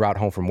a different route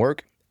home from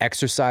work,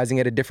 exercising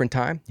at a different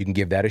time, you can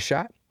give that a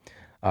shot.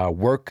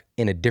 Work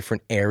in a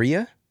different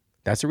area.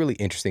 That's a really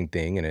interesting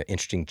thing and an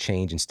interesting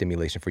change and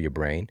stimulation for your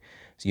brain.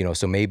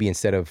 So maybe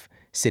instead of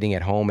sitting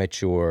at home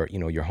at your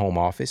home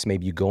office,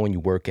 maybe you go and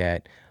you work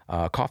at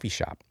a coffee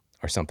shop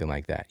or something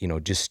like that,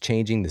 just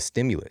changing the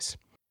stimulus.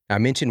 I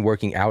mentioned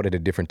working out at a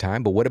different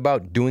time, but what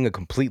about doing a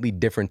completely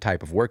different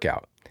type of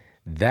workout?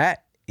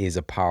 That is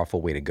a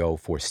powerful way to go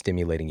for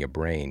stimulating your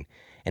brain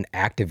and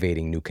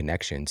activating new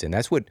connections. And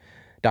that's what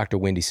Dr.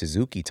 Wendy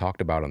Suzuki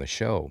talked about on the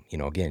show.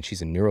 Again,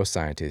 she's a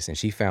neuroscientist and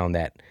she found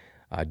that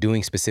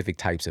doing specific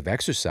types of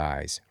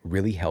exercise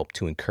really helped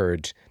to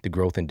encourage the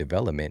growth and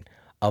development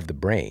of the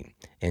brain.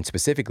 And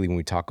specifically when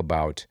we talk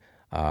about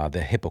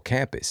the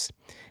hippocampus.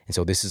 And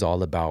so this is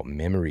all about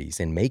memories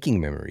and making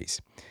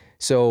memories.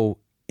 So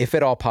if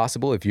at all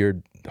possible, if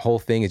your whole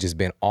thing has just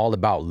been all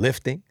about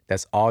lifting,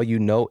 that's all you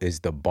know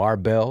is the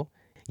barbell,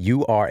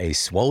 you are a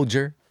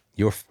swoldier,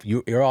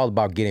 you're all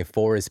about getting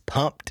Forrest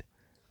pumped,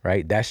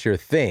 right? That's your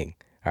thing,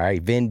 all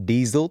right? Vin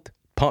Diesel,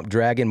 Pump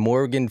Dragon,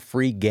 Morgan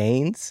Free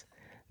Gains,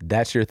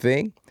 that's your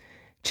thing.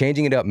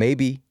 Changing it up,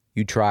 maybe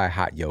you try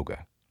hot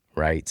yoga,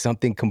 right?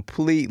 Something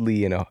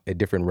completely in a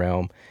different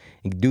realm.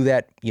 And do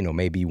that,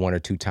 maybe 1 or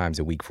 2 times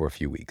a week for a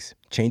few weeks.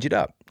 Change it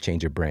up,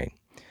 change your brain.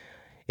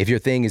 If your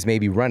thing is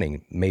maybe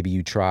running, maybe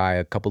you try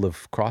a couple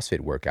of CrossFit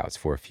workouts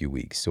for a few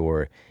weeks.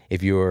 Or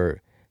if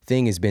your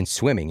thing has been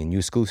swimming and you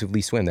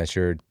exclusively swim, that's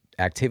your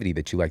activity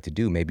that you like to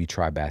do, maybe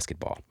try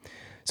basketball.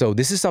 So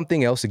this is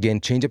something else.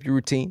 Again, change up your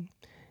routine,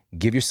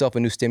 give yourself a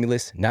new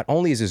stimulus. Not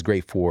only is this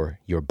great for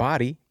your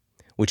body,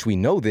 which we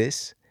know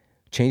this,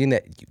 changing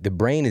that, the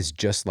brain is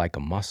just like a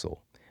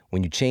muscle.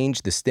 When you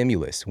change the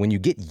stimulus, when you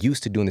get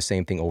used to doing the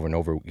same thing over and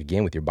over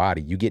again with your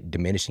body, you get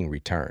diminishing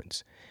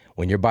returns.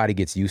 When your body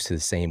gets used to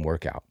the same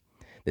workout,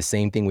 the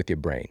same thing with your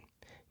brain.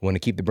 You want to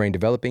keep the brain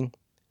developing?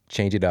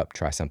 Change it up,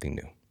 try something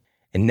new.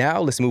 And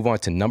now let's move on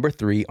to number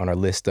 3 on our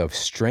list of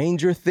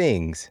stranger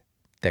things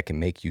that can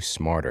make you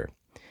smarter.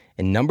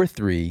 And number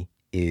 3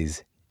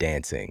 is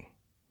dancing.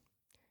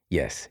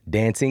 Yes,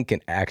 dancing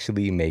can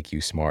actually make you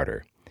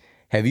smarter.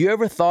 Have you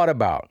ever thought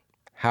about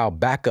how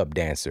backup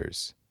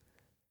dancers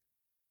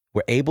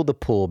were able to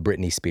pull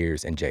Britney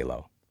Spears and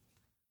J-Lo?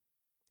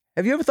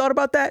 Have you ever thought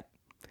about that?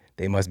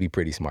 They must be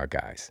pretty smart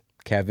guys.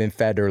 Kevin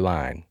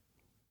Federline,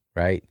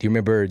 right? Do you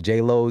remember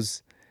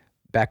J-Lo's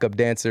backup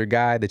dancer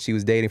guy that she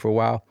was dating for a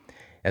while?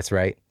 That's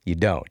right, you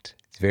don't.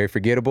 It's very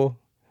forgettable,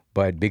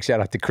 but big shout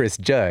out to Chris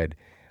Judd,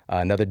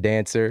 another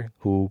dancer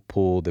who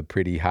pulled a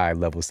pretty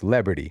high-level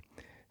celebrity.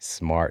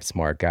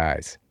 Smart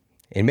guys.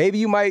 And maybe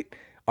you might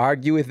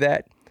argue with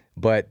that,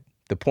 but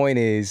the point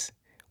is,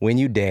 when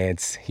you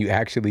dance, you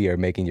actually are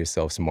making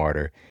yourself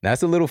smarter.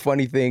 That's a little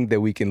funny thing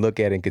that we can look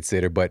at and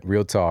consider, but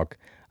real talk,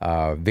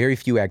 very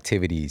few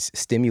activities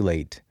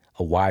stimulate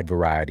a wide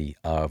variety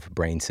of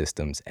brain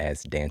systems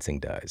as dancing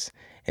does.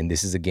 And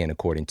this is, again,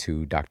 according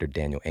to Dr.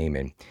 Daniel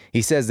Amen.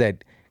 He says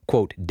that,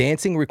 quote,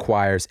 dancing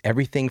requires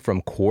everything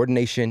from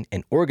coordination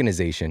and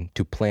organization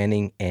to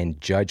planning and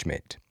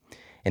judgment.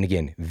 And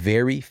again,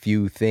 very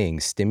few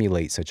things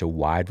stimulate such a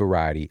wide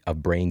variety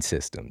of brain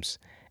systems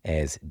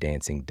as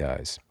dancing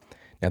does.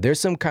 Now, there's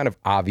some kind of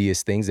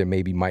obvious things that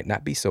maybe might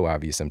not be so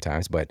obvious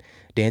sometimes, but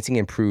dancing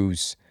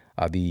improves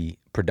the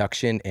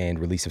production and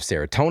release of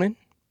serotonin,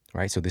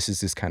 right? So this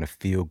is this kind of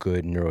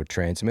feel-good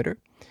neurotransmitter,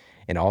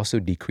 and also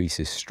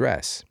decreases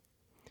stress.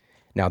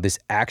 Now, this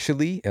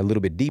actually, a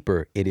little bit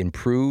deeper, it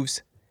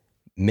improves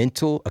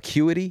mental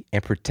acuity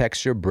and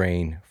protects your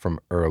brain from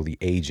early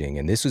aging.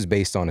 And this was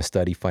based on a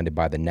study funded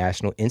by the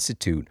National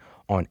Institute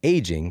on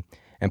Aging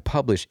and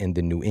published in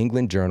the New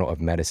England Journal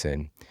of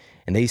Medicine.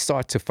 And they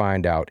sought to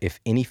find out if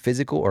any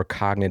physical or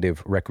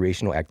cognitive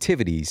recreational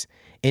activities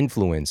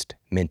influenced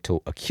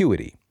mental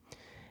acuity.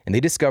 And they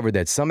discovered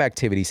that some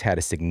activities had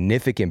a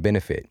significant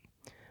benefit,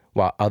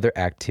 while other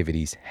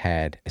activities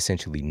had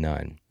essentially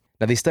none.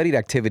 Now, they studied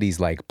activities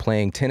like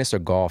playing tennis or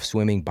golf,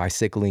 swimming,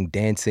 bicycling,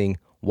 dancing,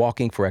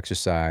 walking for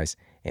exercise,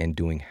 and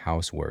doing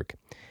housework.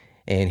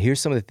 And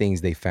here's some of the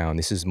things they found.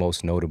 This is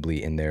most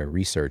notably in their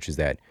research, is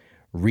that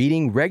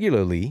reading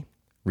regularly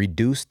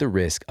reduced the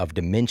risk of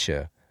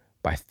dementia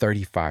by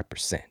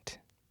 35%.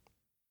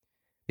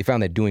 They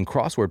found that doing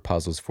crossword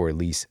puzzles for at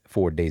least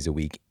 4 days a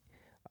week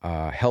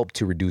helped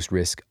to reduce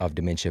risk of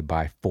dementia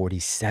by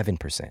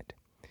 47%.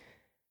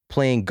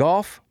 Playing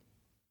golf,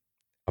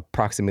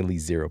 approximately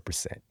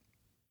 0%.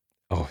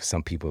 Oh,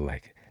 some people are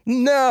like,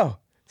 no,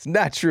 it's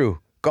not true.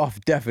 Golf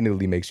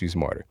definitely makes you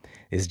smarter.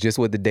 It's just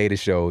what the data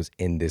shows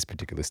in this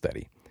particular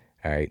study.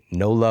 All right,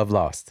 no love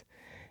lost.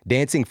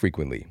 Dancing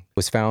frequently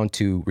was found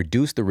to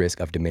reduce the risk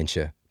of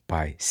dementia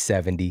by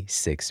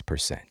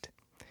 76%.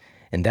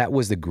 And that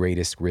was the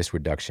greatest risk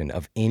reduction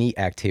of any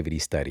activity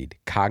studied,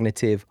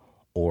 cognitive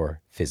or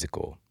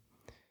physical.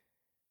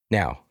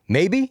 Now,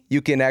 maybe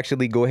you can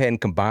actually go ahead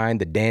and combine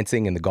the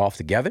dancing and the golf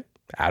together.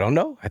 I don't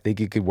know. I think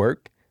it could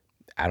work.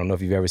 I don't know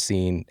if you've ever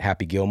seen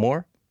Happy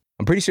Gilmore.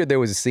 I'm pretty sure there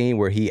was a scene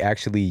where he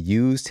actually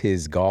used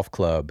his golf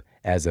club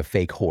as a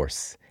fake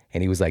horse,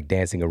 and he was like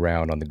dancing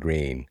around on the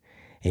green.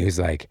 He was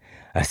like,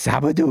 a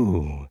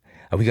sabadoo.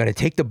 Are we going to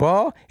take the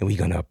ball and we're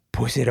going to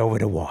push it over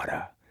the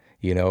water?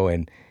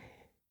 And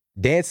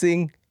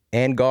dancing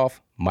and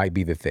golf might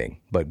be the thing.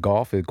 But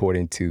golf,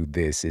 according to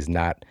this, is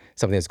not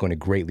something that's going to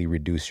greatly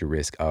reduce your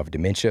risk of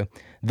dementia.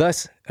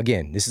 Thus,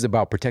 again, this is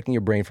about protecting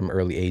your brain from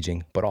early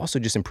aging, but also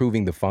just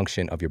improving the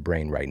function of your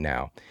brain right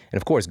now. And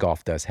of course,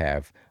 golf does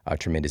have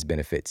tremendous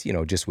benefits,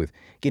 just with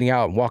getting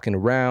out and walking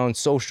around,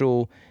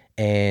 social,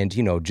 and,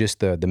 just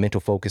the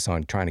mental focus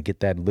on trying to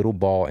get that little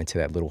ball into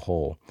that little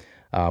hole.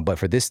 But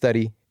for this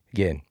study,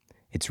 again,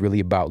 it's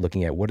really about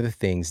looking at what are the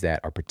things that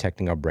are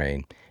protecting our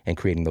brain and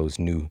creating those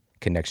new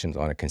connections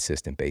on a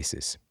consistent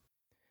basis.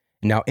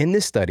 Now, in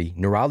this study,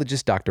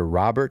 neurologist Dr.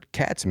 Robert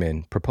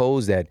Katzman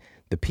proposed that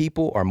the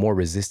people are more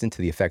resistant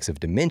to the effects of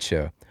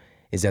dementia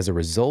is as a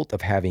result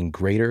of having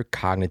greater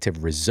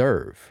cognitive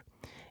reserve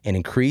and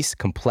increased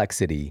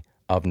complexity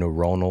of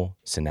neuronal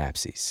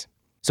synapses.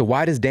 So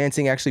why does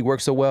dancing actually work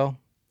so well?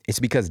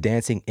 It's because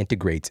dancing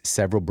integrates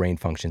several brain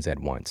functions at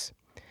once: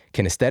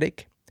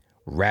 kinesthetic,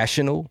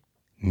 rational,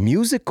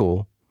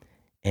 musical,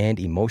 and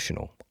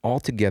emotional, all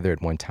together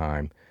at one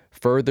time,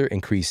 further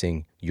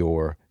increasing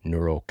your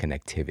neural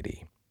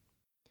connectivity.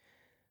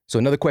 So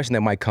another question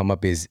that might come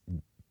up is,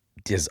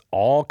 does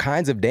all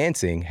kinds of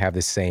dancing have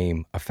the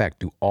same effect?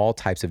 Do all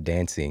types of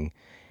dancing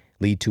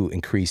lead to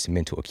increased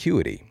mental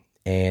acuity?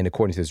 And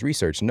according to this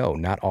research, no,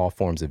 not all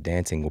forms of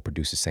dancing will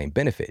produce the same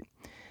benefit,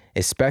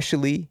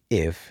 especially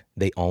if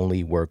they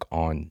only work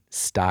on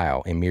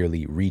style and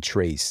merely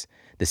retrace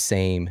the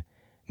same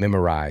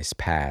memorized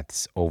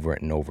paths over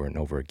and over and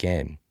over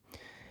again.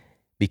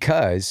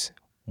 Because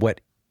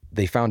what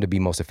they found to be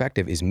most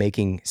effective is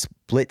making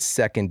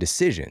split-second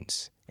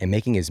decisions and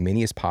making as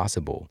many as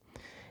possible.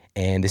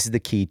 And this is the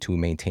key to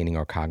maintaining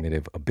our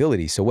cognitive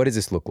ability. So what does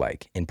this look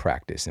like in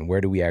practice? And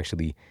where do we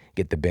actually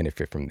get the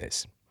benefit from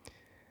this?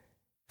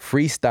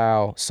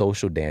 Freestyle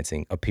social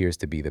dancing appears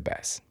to be the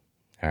best.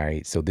 All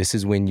right. So this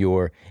is when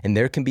and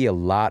there can be a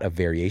lot of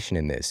variation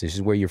in this. This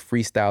is where you're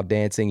freestyle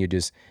dancing. You're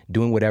just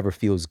doing whatever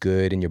feels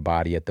good in your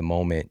body at the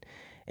moment.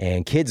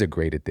 And kids are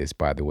great at this,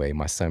 by the way.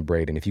 My son,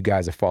 Braden, if you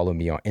guys are following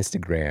me on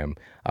Instagram,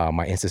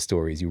 my Insta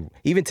stories,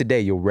 even today,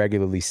 you'll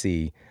regularly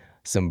see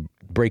some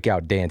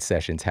breakout dance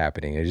sessions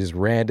happening. It's just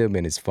random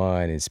and it's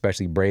fun. And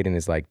especially Braden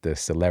is like the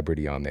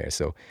celebrity on there.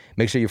 So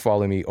make sure you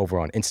follow me over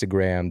on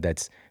Instagram.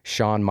 That's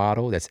Shawn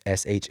Model. That's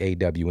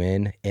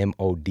ShawnModel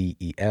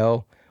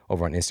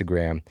over on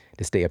Instagram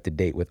to stay up to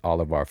date with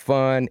all of our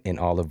fun and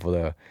all of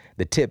the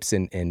tips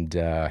and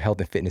health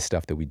and fitness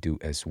stuff that we do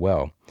as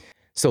well.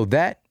 So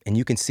and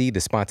you can see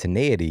the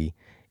spontaneity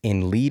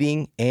in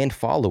leading and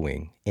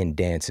following in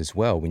dance as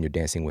well when you're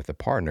dancing with a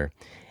partner.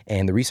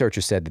 And the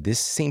researcher said that this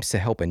seems to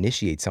help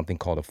initiate something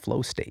called a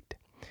flow state.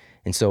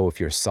 And so if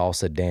you're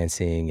salsa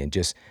dancing and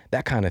just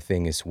that kind of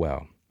thing as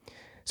well.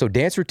 So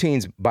dance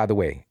routines, by the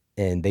way,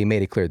 and they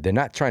made it clear, they're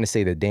not trying to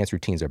say that dance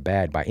routines are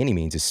bad by any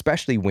means,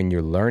 especially when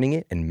you're learning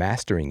it and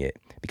mastering it,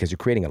 because you're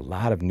creating a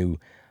lot of new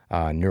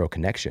neural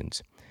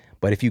connections.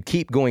 But if you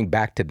keep going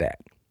back to that,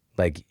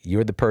 like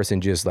you're the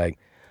person just like,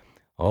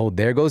 oh,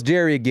 there goes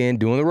Jerry again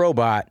doing the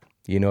robot.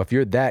 If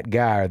you're that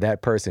guy or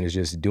that person is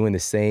just doing the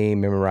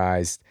same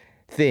memorized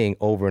thing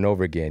over and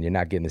over again, you're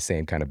not getting the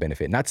same kind of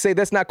benefit. Not to say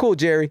that's not cool,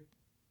 Jerry.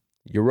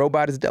 Your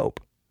robot is dope.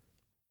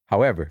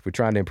 However, if we're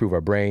trying to improve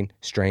our brain,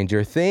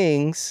 stranger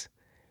things,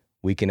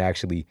 we can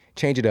actually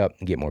change it up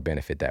and get more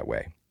benefit that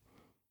way.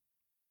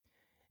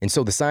 And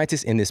so the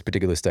scientists in this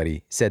particular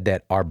study said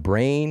that our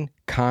brain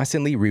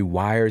constantly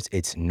rewires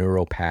its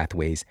neural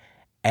pathways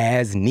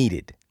as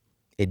needed.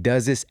 It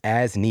does this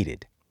as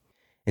needed.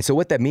 And so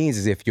what that means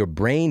is if your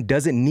brain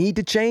doesn't need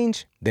to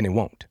change, then it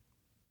won't.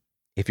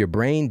 If your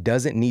brain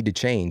doesn't need to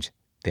change,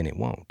 then it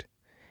won't.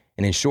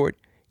 And in short,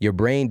 your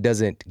brain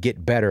doesn't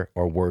get better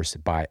or worse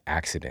by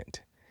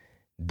accident.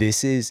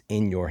 This is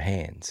in your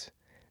hands.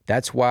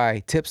 That's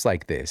why tips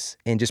like this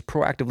and just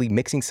proactively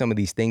mixing some of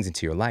these things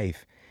into your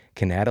life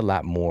can add a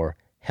lot more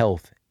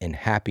health and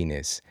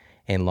happiness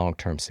and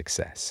long-term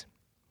success.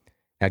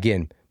 Now,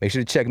 again, make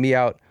sure to check me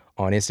out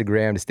on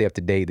Instagram to stay up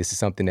to date. This is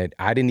something that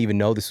I didn't even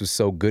know this was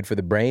so good for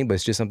the brain, but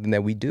it's just something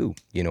that we do,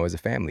 as a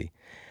family.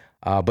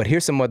 But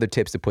here's some other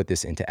tips to put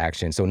this into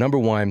action. So number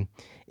one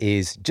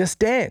is just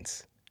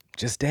dance.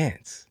 Just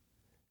dance.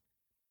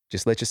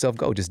 Just let yourself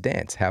go. Just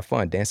dance. Have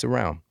fun. Dance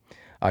around.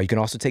 You can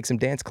also take some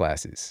dance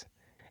classes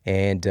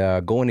and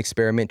go and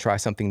experiment. Try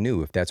something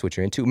new if that's what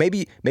you're into.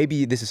 Maybe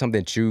this is something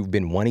that you've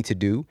been wanting to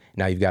do.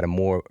 Now you've got a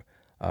more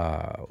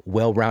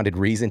well-rounded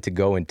reason to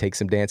go and take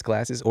some dance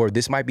classes. Or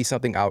this might be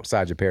something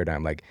outside your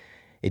paradigm. Like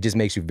it just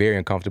makes you very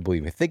uncomfortable to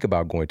even think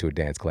about going to a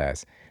dance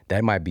class.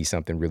 That might be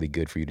something really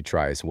good for you to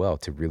try as well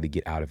to really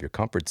get out of your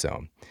comfort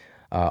zone.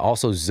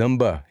 Also,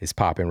 Zumba is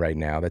popping right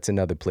now. That's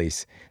another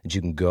place that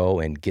you can go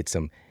and get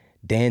some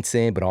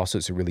dancing, but also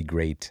it's a really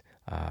great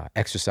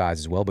exercise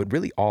as well. But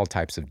really all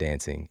types of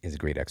dancing is a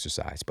great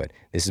exercise. But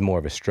this is more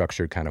of a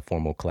structured kind of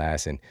formal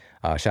class. And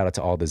shout out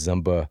to all the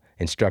Zumba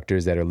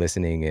instructors that are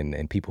listening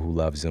and people who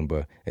love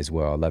Zumba as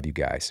well. I love you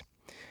guys.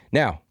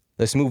 Now,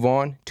 let's move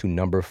on to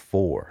number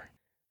 4.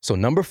 So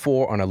number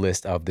 4 on a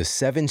list of the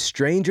 7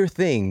 stranger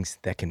things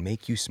that can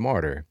make you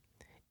smarter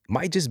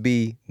might just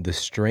be the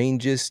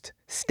strangest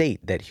state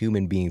that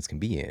human beings can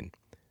be in,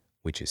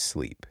 which is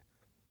sleep.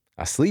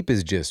 Sleep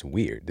is just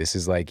weird. This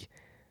is like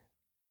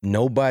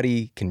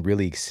nobody can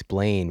really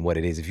explain what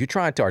it is. If you're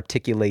trying to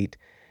articulate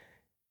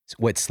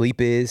what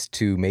sleep is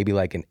to maybe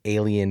like an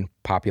alien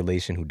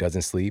population who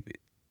doesn't sleep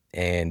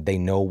and they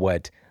know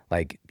what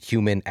like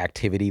human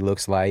activity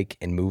looks like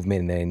and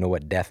movement and they know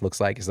what death looks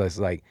like, it's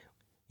like,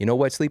 you know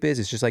what sleep is?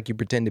 It's just like you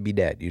pretend to be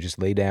dead. You just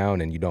lay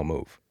down and you don't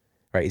move,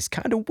 right? It's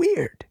kind of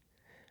weird,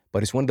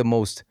 but it's one of the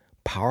most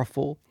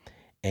powerful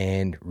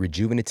and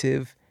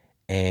rejuvenative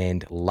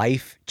and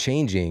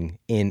life-changing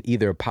in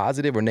either a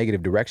positive or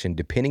negative direction,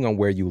 depending on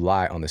where you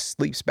lie on the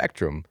sleep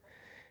spectrum,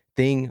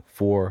 thing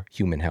for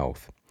human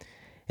health.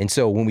 And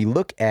so when we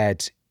look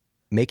at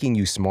making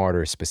you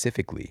smarter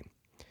specifically,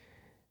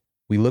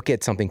 we look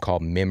at something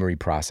called memory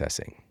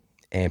processing.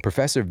 And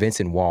Professor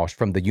Vincent Walsh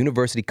from the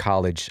University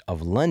College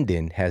of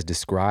London has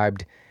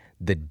described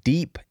the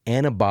deep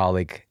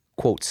anabolic,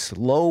 quote,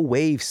 slow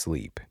wave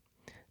sleep,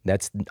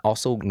 that's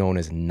also known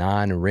as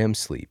non-REM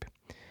sleep,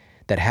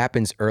 that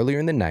happens earlier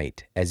in the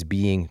night as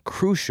being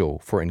crucial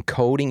for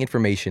encoding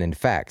information and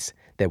facts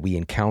that we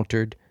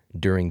encountered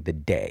during the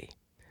day.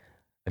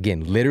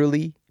 Again,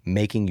 literally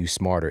making you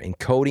smarter,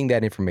 encoding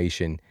that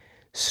information,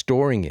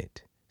 storing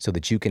it so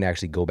that you can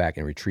actually go back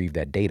and retrieve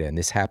that data. And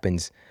this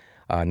happens,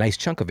 a nice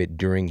chunk of it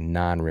during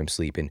non-REM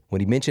sleep. And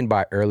when he mentioned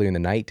by earlier in the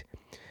night,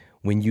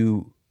 when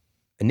you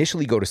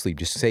initially go to sleep,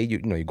 just say you're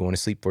going to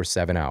sleep for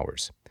 7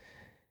 hours.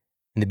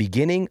 In the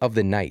beginning of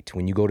the night,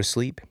 when you go to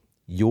sleep,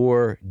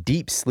 your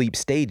deep sleep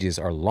stages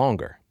are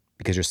longer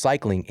because you're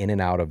cycling in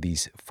and out of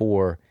these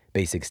 4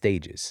 basic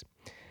stages.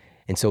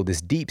 And so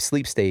this deep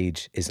sleep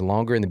stage is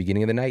longer in the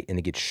beginning of the night, and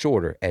it gets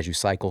shorter as you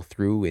cycle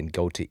through and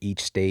go to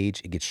each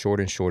stage. It gets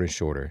shorter and shorter and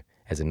shorter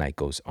as the night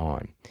goes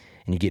on.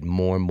 And you get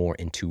more and more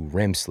into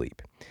REM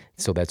sleep.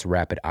 So that's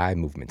rapid eye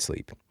movement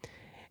sleep.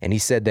 And he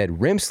said that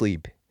REM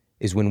sleep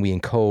is when we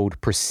encode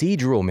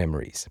procedural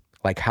memories,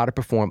 like how to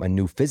perform a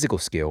new physical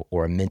skill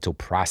or a mental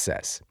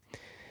process.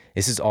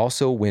 This is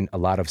also when a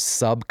lot of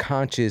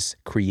subconscious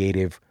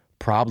creative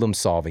problem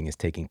solving is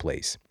taking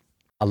place.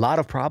 A lot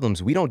of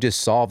problems, we don't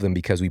just solve them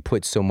because we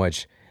put so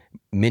much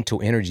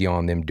mental energy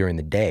on them during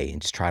the day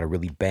and just try to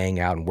really bang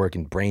out and work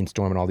and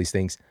brainstorm and all these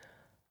things.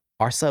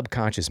 Our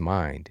subconscious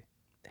mind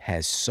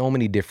has so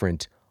many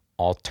different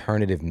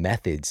alternative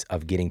methods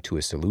of getting to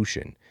a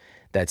solution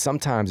that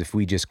sometimes if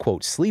we just,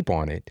 quote, sleep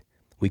on it,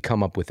 we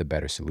come up with a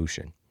better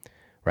solution,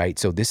 right?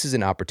 So this is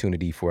an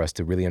opportunity for us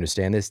to really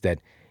understand this, that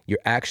you're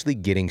actually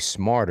getting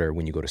smarter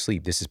when you go to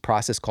sleep. This is a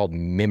process called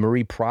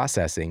memory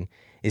processing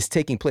is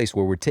taking place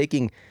where we're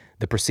taking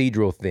the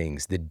procedural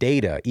things, the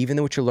data,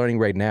 even what you're learning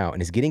right now,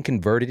 and it's getting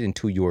converted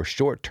into your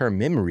short-term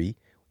memory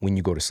when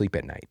you go to sleep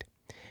at night.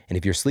 And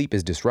if your sleep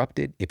is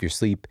disrupted, if your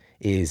sleep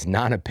is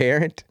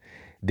non-apparent,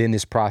 then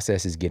this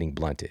process is getting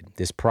blunted.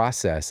 This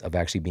process of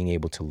actually being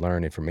able to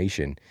learn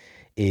information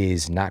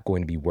is not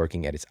going to be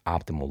working at its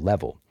optimal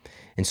level.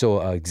 And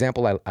so an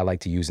example I like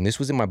to use, and this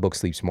was in my book,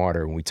 Sleep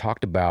Smarter, when we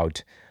talked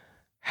about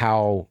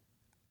how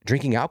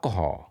drinking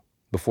alcohol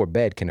before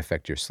bed can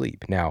affect your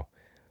sleep. Now,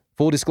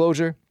 full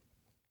disclosure,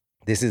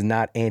 this is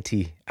not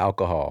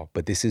anti-alcohol,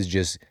 but this is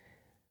just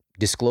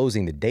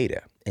disclosing the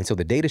data. And so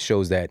the data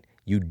shows that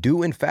you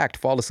do, in fact,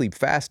 fall asleep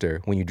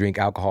faster when you drink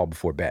alcohol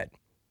before bed.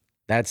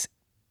 That's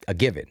a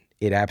given.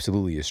 It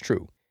absolutely is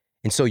true.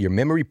 And so your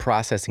memory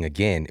processing,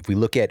 again, if we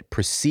look at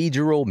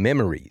procedural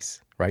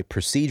memories, right?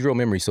 Procedural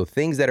memories, so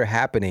things that are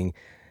happening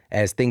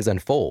as things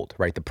unfold,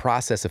 right? The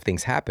process of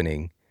things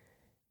happening,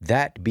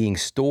 that being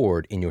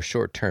stored in your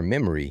short-term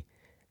memory,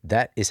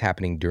 that is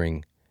happening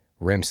during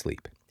REM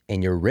sleep.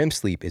 And your REM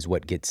sleep is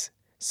what gets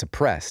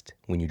suppressed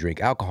when you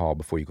drink alcohol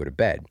before you go to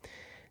bed.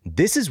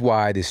 This is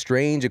why this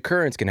strange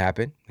occurrence can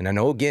happen. And I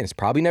know, again, it's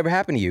probably never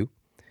happened to you,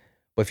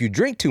 but if you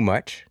drink too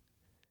much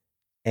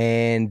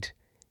and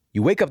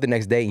you wake up the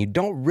next day and you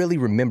don't really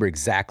remember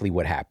exactly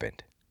what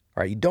happened,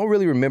 right? You don't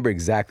really remember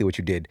exactly what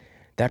you did.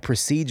 That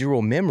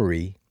procedural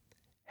memory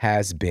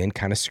has been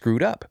kind of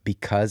screwed up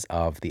because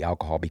of the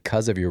alcohol,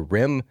 because of your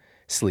REM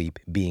sleep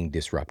being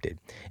disrupted.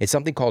 It's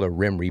something called a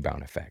REM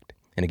rebound effect.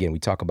 And again, we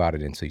talk about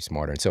it in Sleep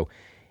Smarter. And so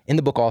in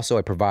the book also,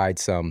 I provide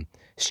some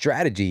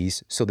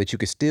strategies so that you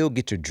can still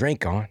get your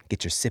drink on,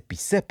 get your sippy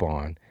sip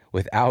on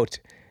without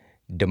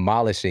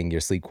demolishing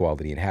your sleep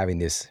quality and having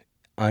this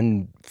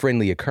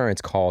unfriendly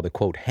occurrence called the,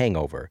 quote,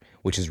 hangover,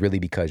 which is really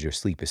because your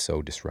sleep is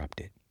so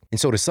disrupted. And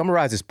so to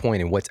summarize this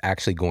point and what's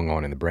actually going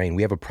on in the brain,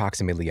 we have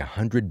approximately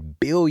 100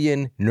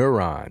 billion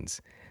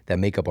neurons that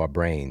make up our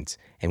brains.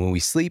 And when we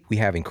sleep, we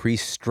have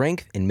increased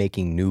strength in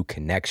making new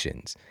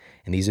connections.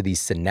 And these are these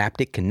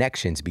synaptic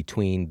connections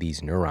between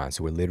these neurons.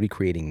 So we're literally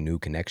creating new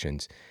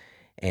connections.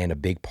 And a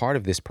big part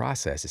of this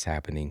process is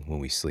happening when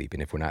we sleep.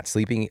 And if we're not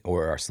sleeping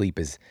or our sleep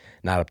is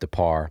not up to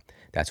par,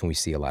 that's when we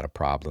see a lot of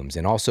problems.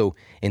 And also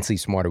in Sleep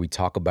Smarter, we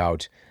talk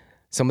about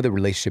some of the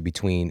relationship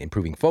between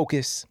improving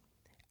focus,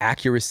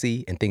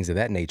 accuracy, and things of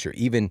that nature.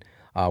 Even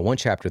one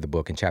chapter of the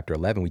book, in chapter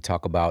 11, we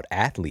talk about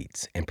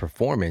athletes and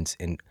performance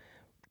and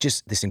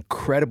just this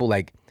incredible,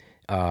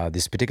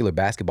 this particular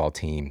basketball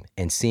team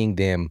and seeing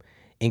them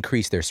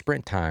increase their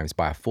sprint times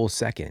by a full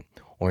second,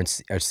 or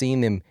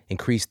seeing them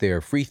increase their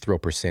free throw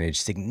percentage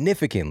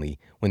significantly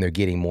when they're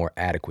getting more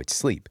adequate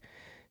sleep.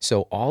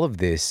 So all of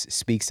this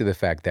speaks to the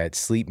fact that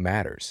sleep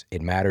matters.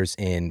 It matters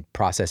in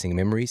processing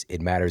memories.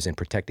 It matters in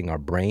protecting our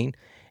brain.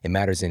 It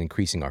matters in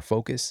increasing our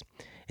focus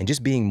and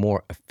just being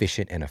more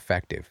efficient and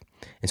effective.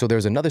 And so there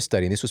was another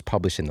study, and this was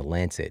published in The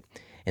Lancet,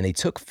 and they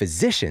took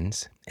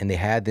physicians and they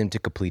had them to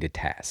complete a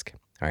task.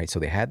 All right, so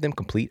they had them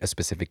complete a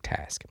specific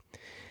task.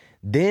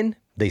 Then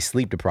they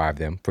sleep deprived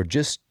them for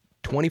just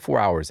 24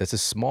 hours. That's a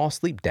small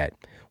sleep debt,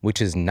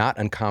 which is not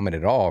uncommon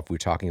at all if we're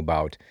talking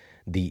about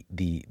the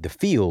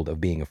field of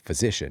being a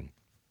physician.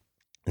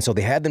 And so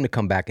they had them to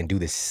come back and do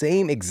the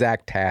same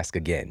exact task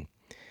again.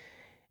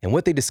 And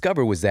what they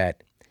discovered was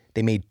that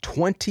they made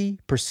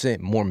 20%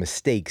 more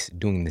mistakes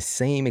doing the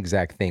same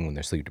exact thing when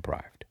they're sleep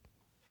deprived.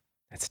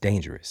 That's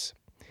dangerous.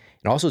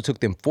 It also took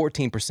them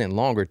 14%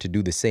 longer to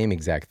do the same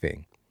exact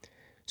thing.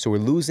 So we're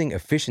losing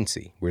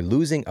efficiency. We're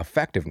losing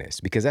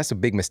effectiveness because that's a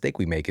big mistake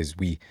we make is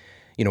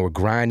we're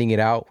grinding it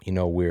out.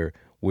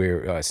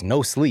 It's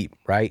no sleep,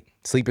 right?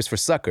 Sleep is for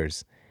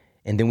suckers.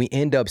 And then we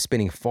end up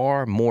spending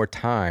far more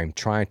time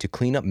trying to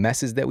clean up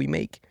messes that we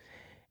make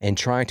and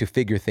trying to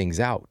figure things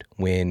out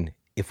when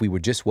if we were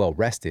just well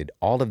rested,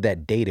 all of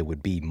that data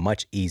would be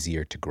much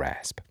easier to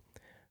grasp.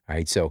 All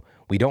right. So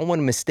we don't want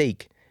to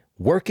mistake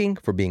working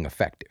for being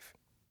effective,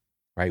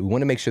 right? We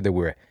want to make sure that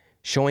we're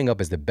showing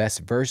up as the best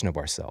version of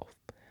ourselves,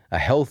 a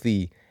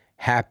healthy,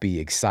 happy,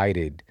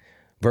 excited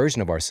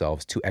version of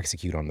ourselves to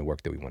execute on the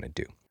work that we want to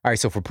do. All right.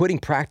 So for putting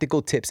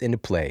practical tips into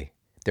play,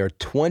 there are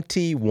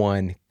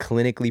 21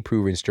 clinically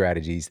proven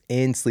strategies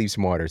in Sleep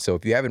Smarter. So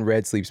if you haven't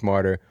read Sleep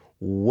Smarter,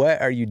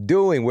 what are you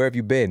doing? Where have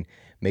you been?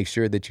 Make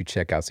sure that you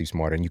check out Sleep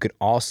Smarter. And you can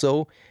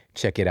also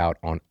check it out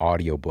on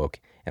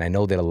audiobook. And I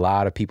know that a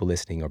lot of people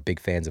listening are big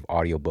fans of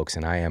audiobooks,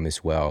 and I am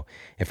as well.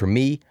 And for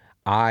me,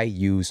 I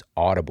use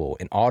Audible.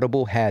 And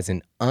Audible has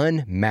an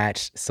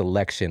unmatched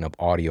selection of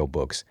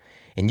audiobooks.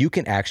 And you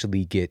can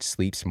actually get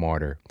Sleep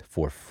Smarter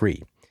for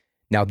free.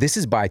 Now, this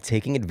is by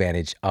taking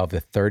advantage of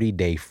the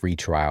 30-day free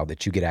trial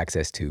that you get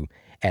access to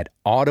at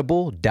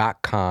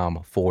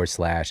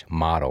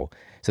audible.com/model.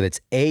 So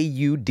that's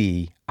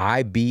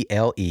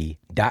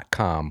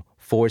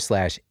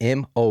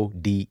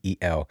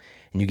audible.com/MODEL.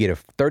 And you get a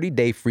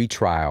 30-day free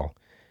trial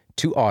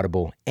to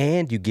Audible,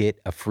 and you get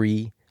a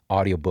free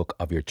audiobook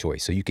of your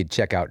choice. So you could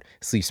check out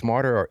Sleep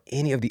Smarter or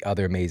any of the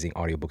other amazing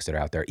audiobooks that are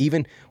out there.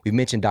 Even we've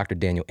mentioned Dr.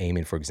 Daniel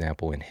Amen, for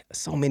example, and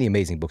so many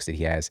amazing books that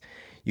he has.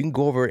 You can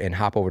go over and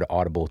hop over to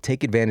Audible,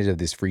 take advantage of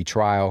this free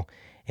trial,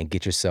 and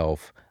get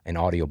yourself an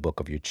audiobook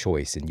of your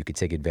choice. And you can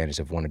take advantage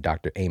of one of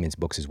Dr. Amen's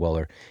books as well,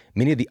 or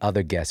many of the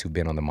other guests who've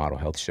been on the Model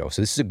Health Show.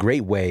 So this is a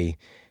great way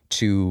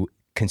to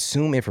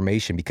consume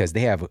information because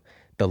they have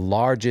the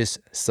largest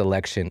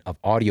selection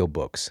of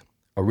audiobooks,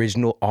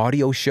 original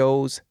audio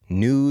shows,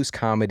 news,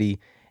 comedy,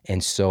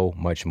 and so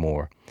much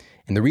more.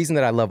 And the reason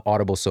that I love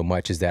Audible so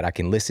much is that I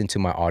can listen to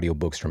my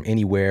audiobooks from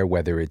anywhere,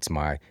 whether it's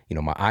my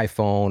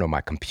iPhone or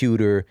my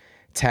computer,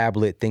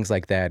 tablet, things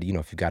like that. If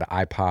you've got an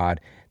iPod,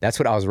 that's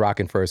what I was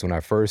rocking first when I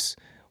first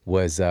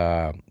was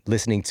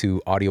listening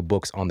to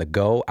audiobooks on the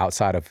go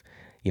outside of,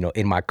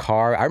 in my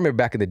car. I remember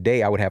back in the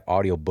day, I would have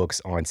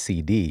audiobooks on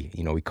CD.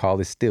 We call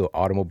this still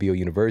Automobile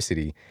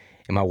University.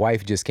 And my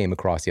wife just came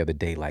across the other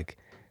day, like,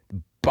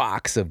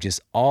 box of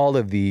just all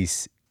of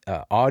these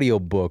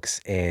audiobooks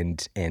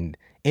and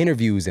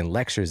interviews and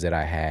lectures that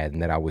I had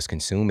and that I was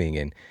consuming.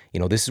 And,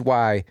 this is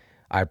why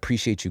I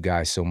appreciate you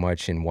guys so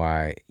much and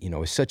why,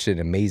 it's such an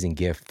amazing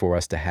gift for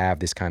us to have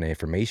this kind of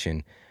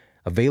information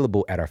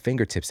available at our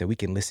fingertips that we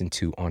can listen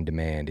to on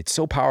demand. It's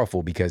so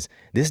powerful because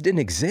this didn't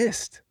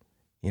exist.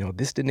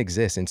 This didn't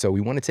exist. And so we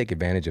want to take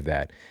advantage of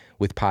that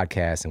with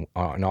podcasts and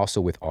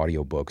also with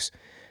audiobooks.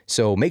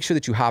 So make sure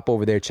that you hop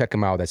over there, check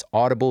them out. That's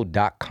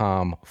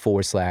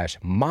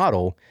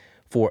audible.com/model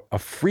for a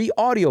free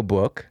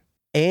audiobook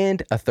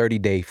and a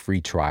 30-day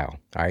free trial.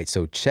 All right,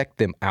 so check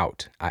them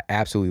out. I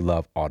absolutely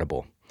love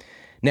Audible.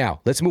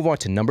 Now, let's move on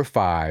to number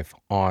 5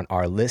 on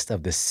our list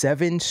of the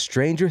 7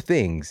 stranger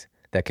things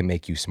that can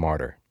make you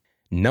smarter.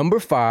 Number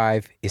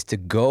 5 is to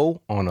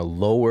go on a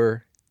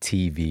lower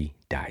TV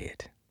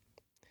diet.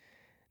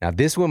 Now,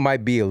 this one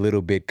might be a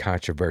little bit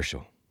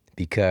controversial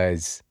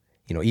because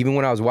even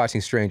when I was watching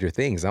Stranger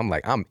Things, I'm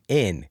like, I'm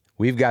in.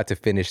 We've got to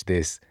finish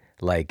this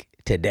like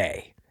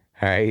today.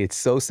 All right. It's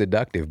so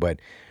seductive. But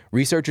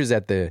researchers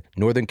at the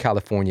Northern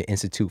California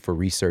Institute for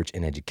Research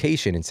and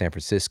Education in San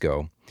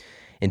Francisco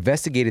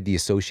investigated the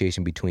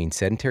association between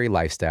sedentary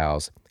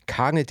lifestyles,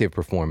 cognitive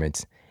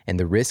performance, and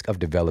the risk of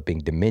developing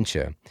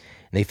dementia. And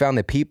they found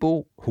that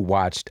people who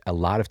watched a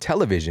lot of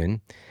television,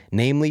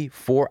 namely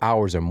 4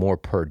 hours or more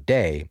per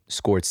day,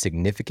 scored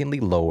significantly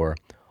lower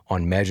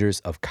on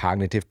measures of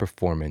cognitive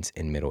performance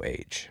in middle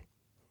age.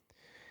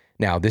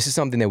 Now, this is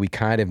something that we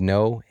kind of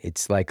know.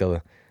 It's like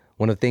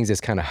one of the things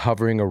that's kind of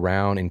hovering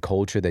around in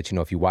culture that,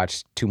 if you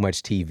watch too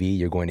much TV,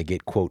 you're going to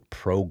get, quote,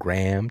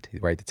 programmed,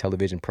 right? The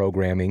television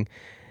programming.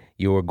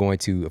 You're going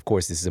to, of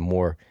course, this is a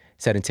more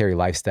sedentary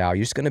lifestyle.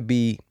 You're just going to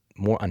be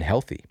more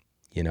unhealthy,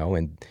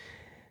 and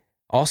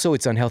also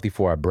it's unhealthy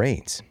for our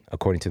brains,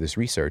 according to this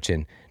research.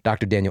 And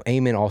Dr. Daniel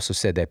Amen also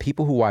said that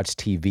people who watch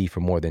TV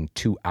for more than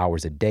 2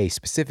 hours a day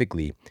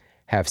specifically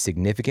have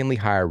significantly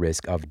higher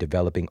risk of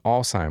developing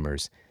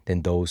Alzheimer's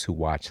than those who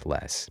watch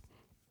less.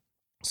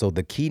 So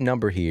the key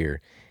number here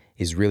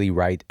is really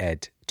right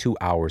at 2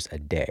 hours a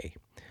day,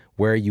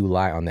 where you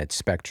lie on that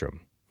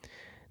spectrum.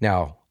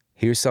 Now,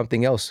 here's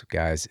something else,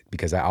 guys,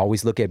 because I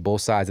always look at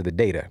both sides of the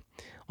data.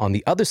 On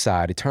the other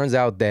side, it turns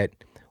out that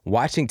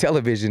watching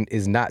television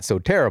is not so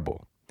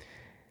terrible.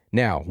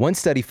 Now, one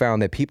study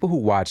found that people who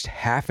watched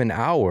half an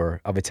hour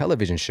of a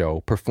television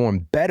show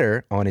performed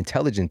better on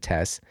intelligence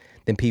tests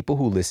than people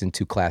who listened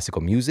to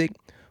classical music,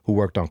 who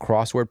worked on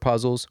crossword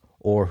puzzles,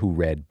 or who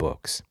read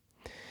books.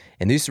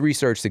 And this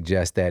research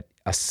suggests that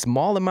a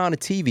small amount of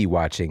TV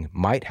watching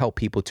might help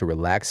people to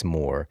relax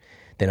more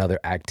than other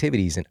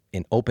activities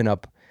and open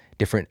up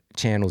different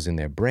channels in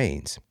their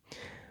brains.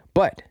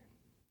 But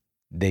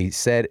they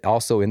said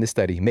also in the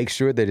study, make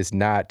sure that it's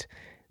not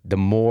the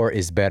more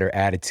is better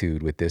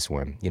attitude with this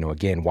one.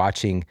 Again,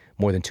 watching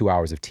more than 2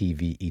 hours of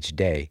TV each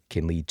day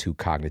can lead to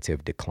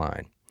cognitive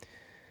decline.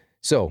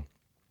 So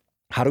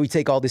how do we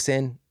take all this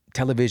in?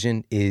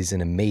 Television is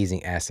an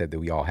amazing asset that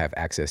we all have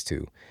access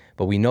to,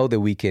 but we know that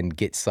we can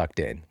get sucked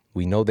in.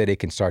 We know that it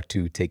can start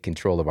to take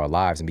control of our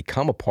lives and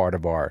become a part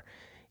of our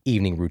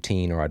evening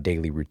routine or our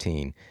daily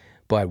routine.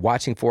 But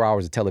watching 4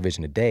 hours of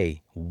television a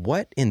day,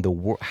 what in the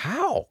world?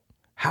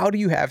 How do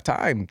you have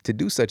time to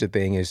do such a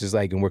thing? It's just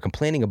like, and we're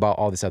complaining about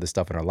all this other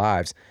stuff in our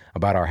lives,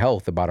 about our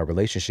health, about our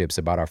relationships,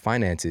 about our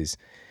finances,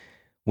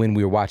 when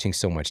we're watching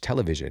so much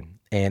television.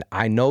 And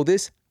I know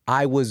this,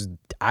 I was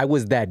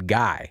that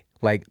guy.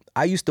 Like,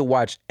 I used to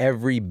watch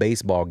every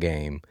baseball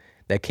game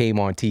that came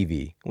on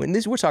TV.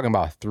 We're talking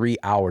about 3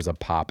 hours a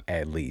pop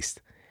at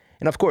least.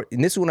 And of course,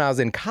 and this is when I was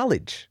in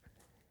college.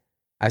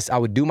 I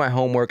would do my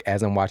homework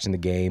as I'm watching the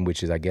game,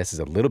 which is, I guess, is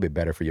a little bit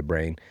better for your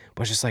brain.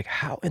 But it's just like,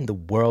 how in the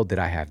world did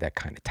I have that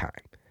kind of time,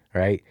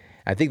 right?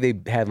 I think they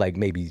had like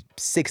maybe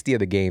 60 of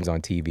the games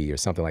on TV or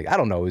something like, I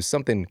don't know, it was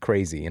something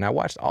crazy. And I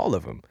watched all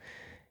of them.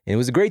 And it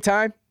was a great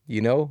time. We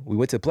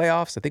went to the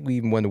playoffs. I think we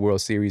even won the World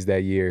Series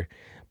that year.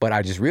 But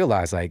I just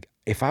realized, like,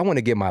 if I want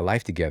to get my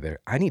life together,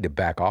 I need to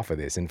back off of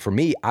this. And for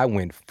me, I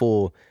went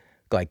full,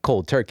 like,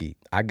 cold turkey.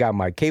 I got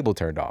my cable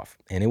turned off,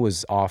 and it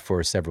was off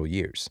for several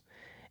years.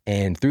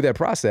 And through that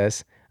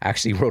process, I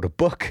actually wrote a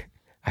book.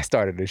 I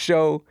started a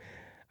show.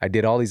 I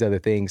did all these other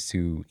things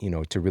to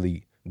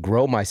really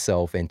grow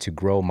myself and to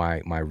grow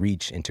my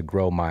reach and to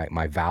grow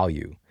my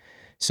value.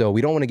 So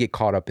we don't want to get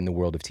caught up in the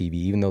world of TV,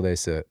 even though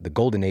there's the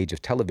golden age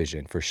of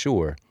television for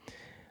sure.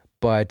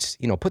 But,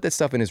 put that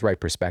stuff in its right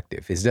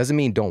perspective. It doesn't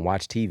mean don't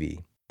watch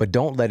TV, but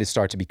don't let it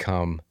start to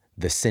become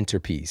the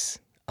centerpiece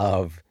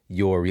of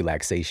your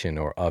relaxation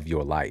or of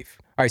your life.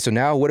 All right, so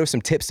now what are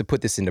some tips to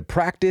put this into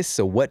practice?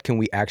 So what can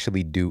we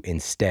actually do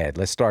instead?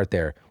 Let's start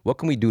there. What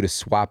can we do to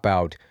swap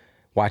out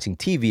watching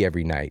TV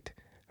every night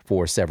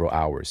for several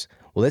hours?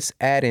 Well, let's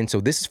add in, so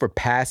this is for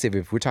passive,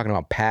 if we're talking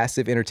about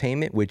passive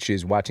entertainment, which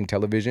is watching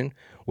television,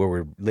 where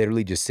we're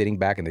literally just sitting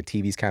back and the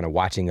TV's kind of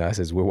watching us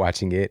as we're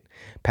watching it.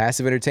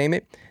 Passive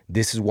entertainment,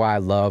 this is why I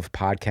love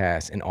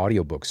podcasts and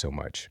audiobooks so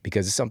much,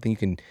 because it's something you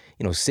can,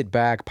 sit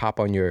back, pop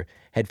on your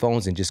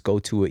headphones and just go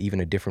to even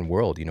a different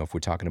world. If we're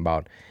talking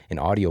about an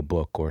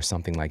audiobook or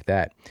something like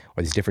that,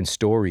 or these different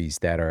stories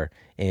that are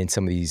in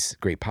some of these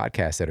great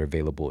podcasts that are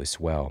available as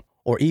well.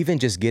 Or even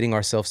just getting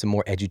ourselves some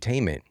more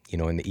edutainment,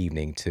 in the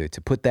evening to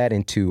put that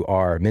into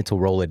our mental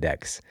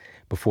Rolodex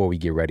before we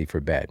get ready for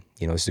bed.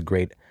 This is a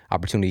great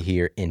opportunity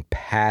here in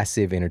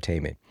passive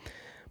entertainment.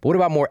 But what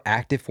about more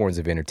active forms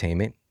of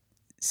entertainment?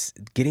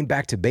 Getting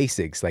back to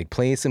basics, like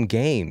playing some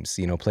games,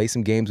 play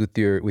some games with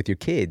your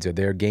kids, or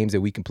there are games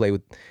that we can play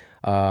with,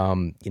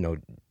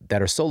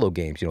 that are solo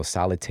games,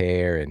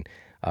 solitaire and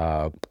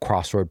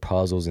crossword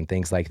puzzles and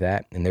things like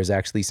that. And there's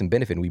actually some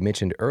benefit. We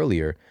mentioned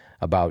earlier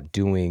about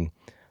doing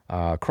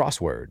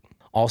crossword.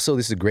 Also,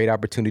 this is a great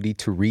opportunity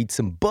to read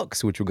some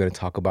books, which we're going to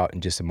talk about in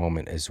just a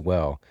moment as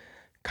well.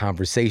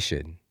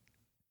 Conversation.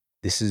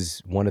 This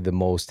is one of the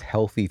most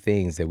healthy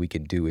things that we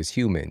can do as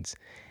humans.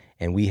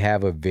 And we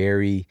have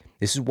this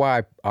is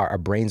why our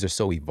brains are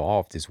so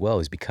evolved as well,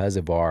 is because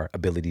of our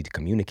ability to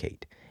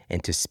communicate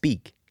and to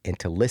speak and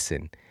to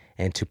listen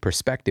and to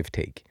perspective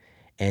take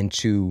and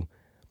to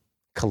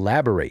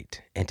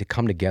collaborate and to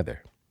come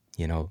together.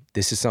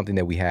 This is something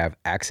that we have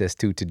access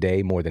to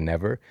today more than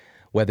ever.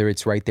 Whether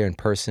it's right there in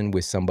person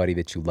with somebody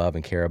that you love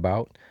and care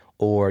about,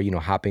 or,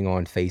 hopping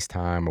on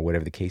FaceTime or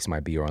whatever the case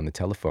might be, or on the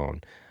telephone.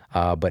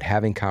 But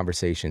having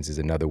conversations is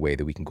another way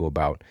that we can go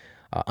about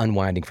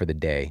unwinding for the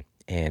day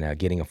and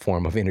getting a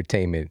form of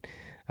entertainment,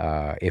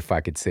 if I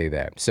could say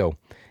that. So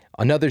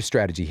another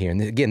strategy here, and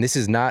again, this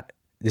is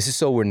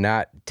so we're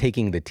not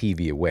taking the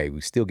TV away. We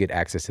still get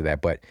access to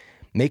that, but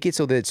make it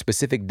so that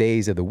specific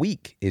days of the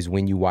week is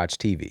when you watch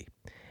TV.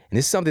 And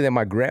this is something that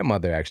my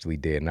grandmother actually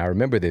did. And I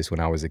remember this when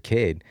I was a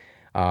kid.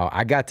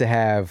 I got to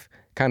have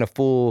kind of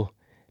full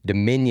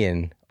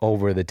dominion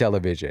over the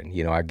television.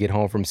 I get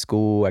home from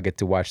school, I get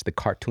to watch the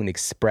Cartoon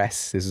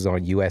Express. This is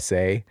on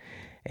USA.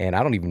 And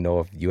I don't even know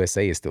if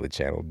USA is still a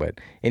channel,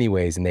 but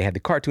anyways, and they had the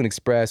Cartoon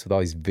Express with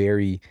all these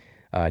very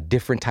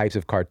different types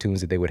of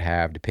cartoons that they would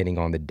have depending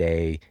on the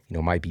day.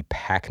 It might be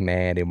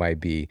Pac-Man, it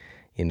might be,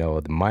 the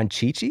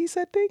Monchichis,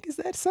 I think. Is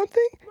that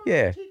something?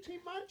 Yeah.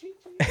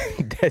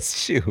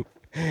 That's true.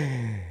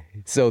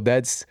 So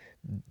that's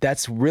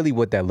really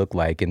what that looked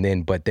like. And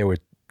then, but there were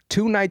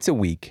 2 nights a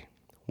week.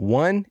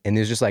 One, and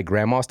it's just like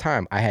grandma's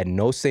time. I had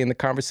no say in the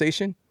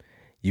conversation.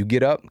 You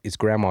get up, it's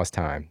grandma's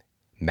time.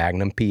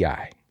 Magnum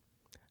PI.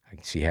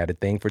 She had a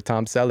thing for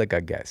Tom Selleck, I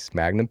guess.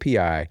 Magnum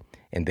PI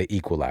and The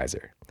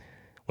Equalizer.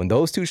 When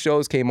those 2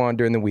 shows came on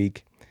during the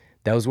week,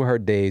 those were her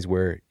days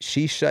where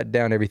she shut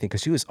down everything,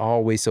 because she was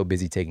always so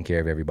busy taking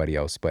care of everybody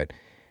else. But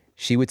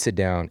she would sit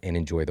down and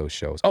enjoy those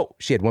shows. Oh,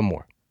 she had one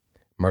more.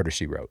 Murder,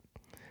 She Wrote.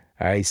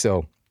 All right,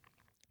 so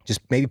just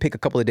maybe pick a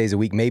couple of days a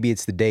week. Maybe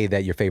it's the day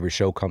that your favorite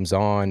show comes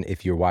on.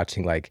 If you're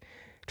watching like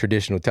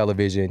traditional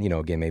television,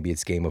 again, maybe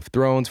it's Game of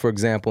Thrones, for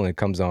example, and it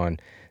comes on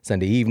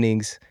Sunday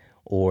evenings.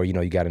 or, you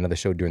got another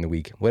show during the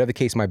week, whatever the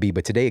case might be.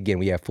 But today, again,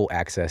 we have full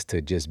access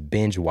to just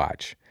binge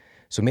watch.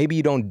 So maybe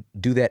you don't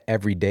do that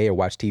every day or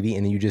watch TV,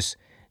 and then you just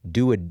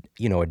do a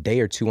day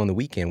or two on the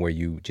weekend where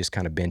you just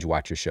kind of binge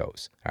watch your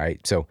shows. All right.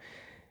 So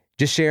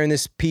just sharing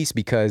this piece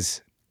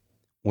because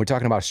we're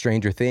talking about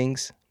Stranger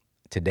Things.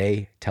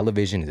 Today,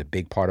 television is a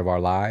big part of our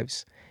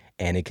lives,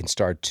 and it can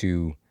start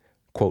to,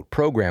 quote,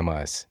 program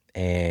us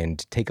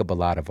and take up a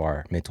lot of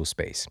our mental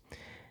space.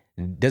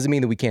 Doesn't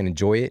mean that we can't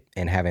enjoy it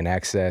and have an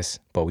access,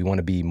 but we want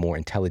to be more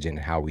intelligent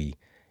in how we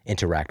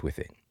interact with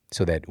it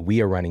so that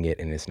we are running it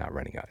and it's not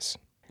running us.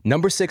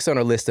 Number 6 on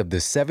our list of the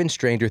 7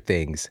 stranger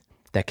things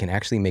that can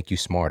actually make you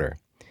smarter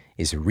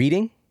is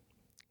reading,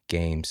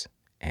 games,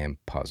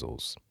 and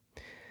puzzles.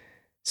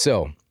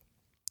 So,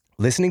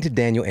 listening to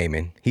Daniel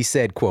Amen, he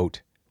said,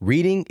 quote,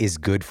 reading is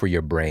good for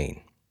your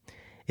brain,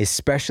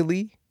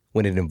 especially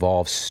when it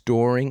involves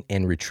storing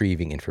and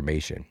retrieving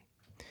information.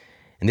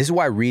 And this is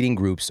why reading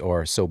groups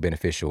are so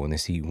beneficial. And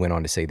he went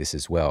on to say this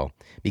as well,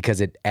 because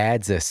it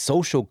adds a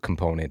social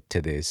component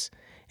to this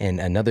and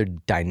another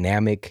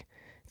dynamic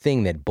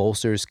thing that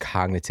bolsters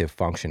cognitive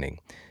functioning.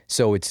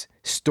 So it's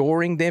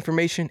storing the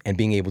information and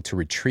being able to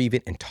retrieve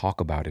it and talk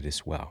about it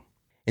as well.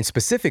 And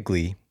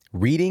specifically,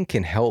 reading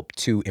can help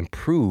to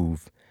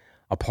improve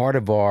a part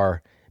of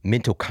our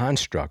mental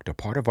construct, a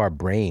part of our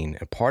brain,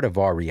 a part of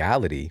our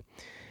reality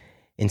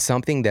in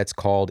something that's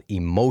called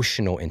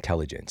emotional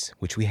intelligence,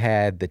 which we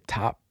had the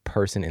top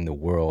person in the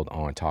world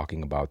on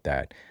talking about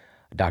that,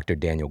 Dr.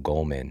 Daniel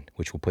Goleman,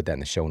 which we'll put that in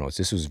the show notes.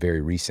 This was very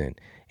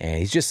recent, and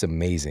he's just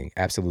amazing,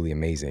 absolutely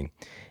amazing.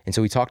 And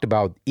so we talked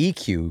about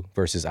EQ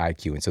versus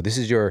IQ. And so this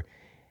is your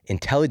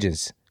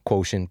intelligence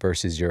quotient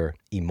versus your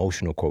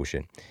emotional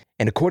quotient.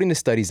 And according to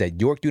studies at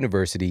York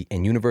University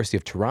and University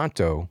of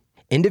Toronto,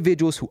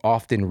 individuals who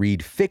often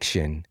read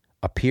fiction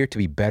appear to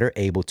be better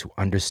able to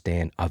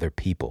understand other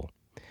people,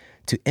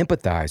 to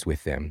empathize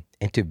with them,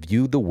 and to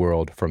view the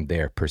world from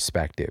their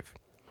perspective.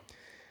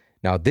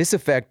 Now, this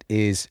effect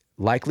is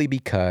likely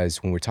because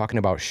when we're talking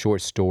about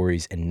short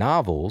stories and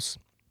novels,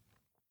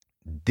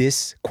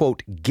 this,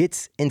 quote,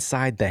 gets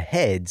inside the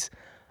heads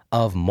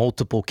of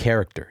multiple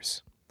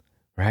characters,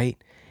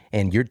 right?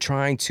 And you're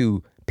trying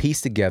to piece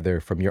together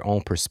from your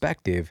own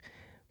perspective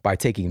by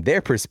taking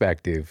their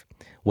perspective,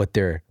 what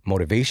their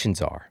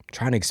motivations are,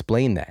 trying to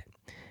explain that,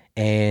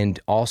 and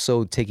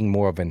also taking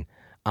more of an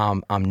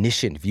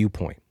omniscient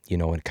viewpoint,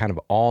 and kind of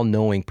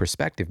all-knowing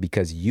perspective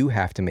because you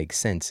have to make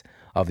sense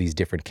of these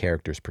different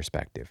characters'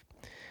 perspective.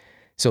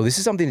 So this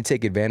is something to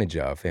take advantage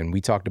of. And we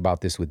talked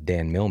about this with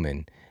Dan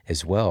Millman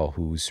as well,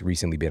 who's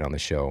recently been on the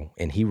show.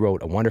 And he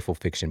wrote a wonderful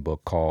fiction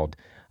book called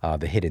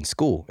The Hidden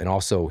School, and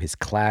also his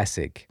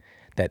classic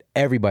that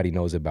everybody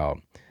knows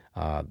about,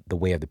 The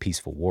Way of the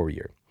Peaceful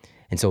Warrior.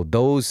 And so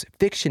those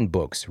fiction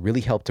books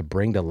really help to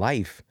bring to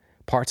life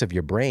parts of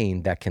your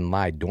brain that can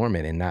lie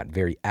dormant and not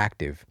very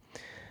active.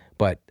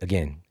 But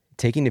again,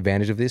 taking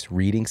advantage of this,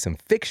 reading some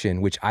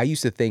fiction, which I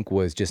used to think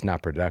was just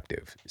not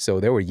productive. So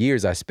there were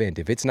years I spent,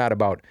 if it's not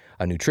about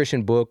a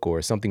nutrition book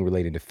or something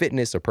related to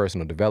fitness or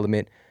personal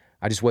development,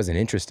 I just wasn't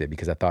interested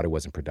because I thought it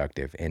wasn't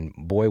productive. And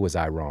boy, was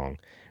I wrong.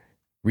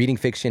 Reading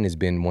fiction has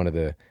been one of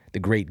the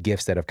great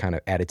gifts that I've kind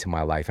of added to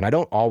my life. And I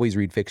don't always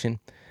read fiction,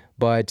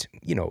 but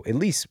at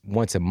least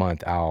once a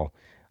month, I'll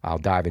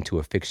dive into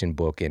a fiction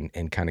book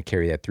and kind of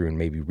carry that through and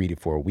maybe read it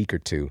for a week or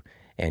two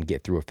and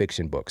get through a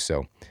fiction book.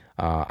 So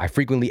I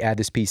frequently add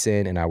this piece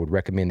in, and I would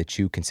recommend that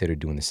you consider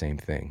doing the same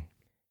thing.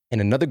 And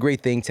another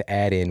great thing to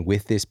add in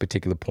with this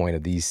particular point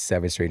of these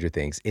 7 stranger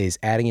things is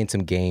adding in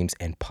some games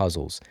and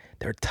puzzles.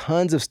 There are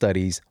tons of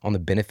studies on the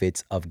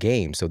benefits of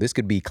games. So this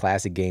could be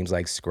classic games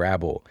like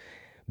Scrabble,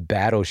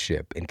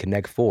 Battleship, and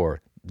Connect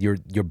 4.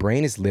 Your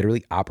brain is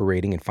literally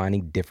operating and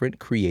finding different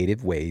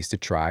creative ways to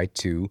try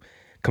to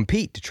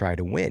compete, to try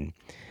to win.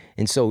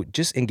 And so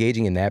just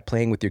engaging in that,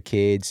 playing with your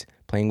kids,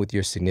 playing with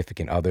your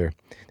significant other,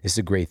 this is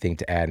a great thing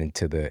to add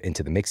into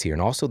the mix here.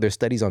 And also there's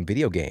studies on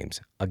video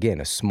games. Again,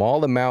 a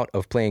small amount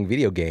of playing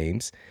video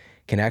games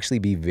can actually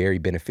be very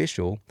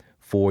beneficial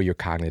for your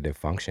cognitive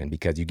function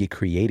because you get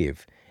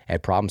creative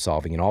at problem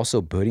solving and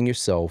also putting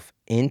yourself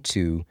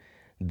into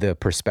the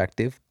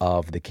perspective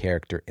of the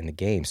character in the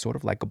game, sort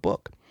of like a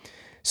book.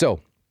 So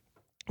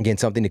again,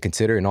 something to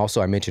consider. And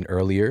also I mentioned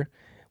earlier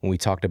when we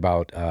talked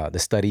about the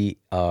study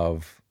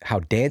of how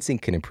dancing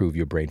can improve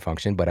your brain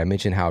function, but I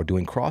mentioned how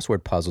doing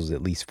crossword puzzles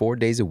at least 4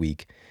 days a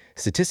week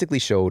statistically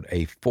showed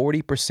a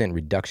 40%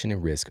 reduction in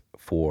risk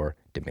for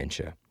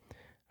dementia.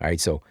 All right,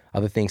 so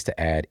other things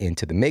to add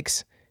into the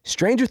mix,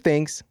 stranger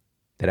things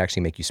that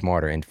actually make you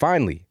smarter. And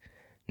finally,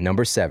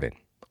 number 7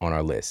 on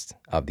our list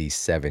of these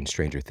 7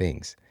 stranger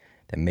things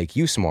that make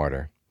you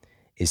smarter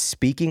is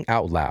speaking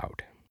out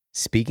loud.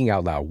 Speaking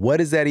out loud. What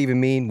does that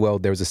even mean? Well,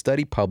 there was a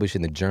study published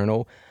in the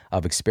Journal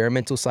of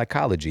Experimental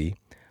Psychology,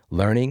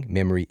 Learning,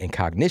 Memory, and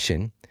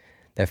Cognition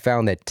that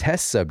found that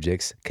test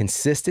subjects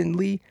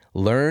consistently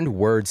learned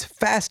words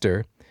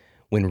faster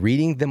when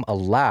reading them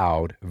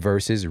aloud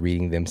versus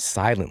reading them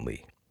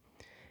silently.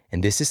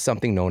 And this is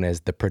something known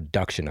as the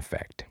production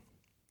effect.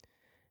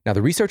 Now,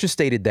 the researchers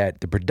stated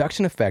that the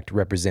production effect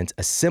represents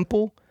a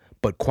simple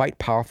but quite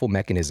powerful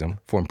mechanism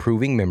for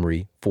improving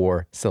memory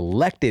for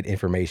selected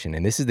information.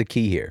 And this is the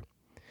key here,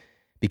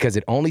 because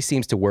it only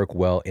seems to work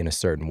well in a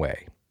certain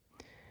way.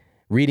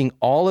 Reading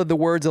all of the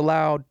words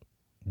aloud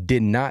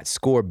did not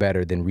score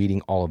better than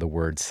reading all of the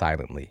words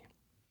silently.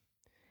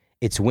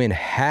 It's when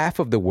half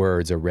of the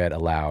words are read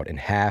aloud and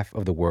half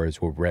of the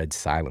words were read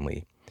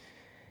silently.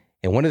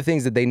 And one of the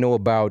things that they know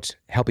about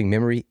helping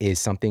memory is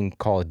something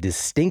called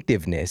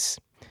distinctiveness.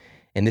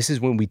 And this is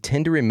when we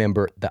tend to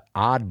remember the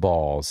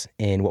oddballs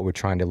in what we're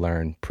trying to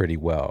learn pretty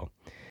well.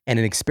 And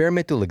an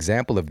experimental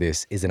example of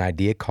this is an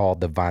idea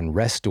called the von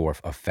Restorff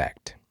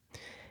effect.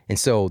 And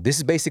so this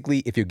is basically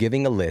if you're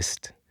giving a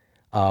list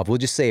of, we'll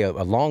just say a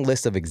long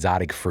list of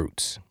exotic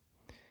fruits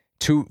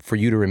for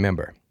you to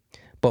remember.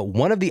 But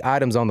one of the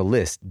items on the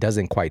list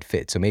doesn't quite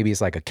fit. So maybe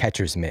it's like a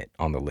catcher's mitt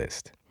on the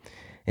list.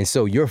 And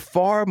so you're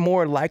far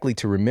more likely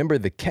to remember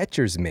the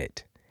catcher's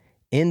mitt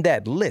in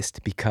that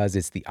list because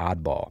it's the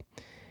oddball.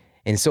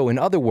 And so in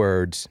other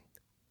words,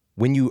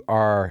 when you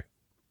are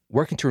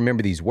working to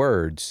remember these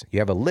words, you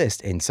have a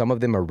list and some of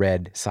them are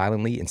read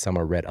silently and some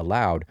are read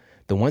aloud.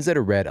 The ones that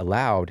are read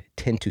aloud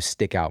tend to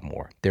stick out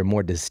more. They're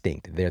more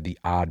distinct. They're the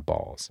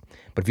oddballs.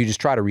 But if you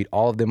just try to read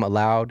all of them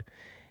aloud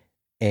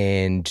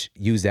and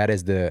use that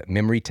as the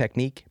memory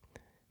technique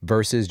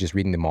versus just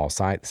reading them all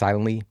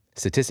silently,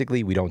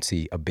 statistically, we don't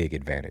see a big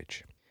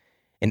advantage.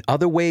 And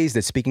other ways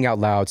that speaking out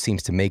loud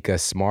seems to make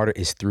us smarter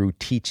is through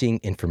teaching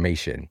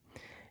information.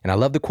 And I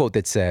love the quote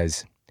that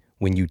says,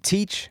 "When you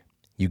teach,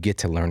 you get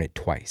to learn it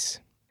twice."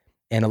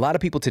 And a lot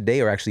of people today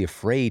are actually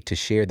afraid to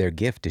share their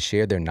gift, to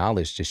share their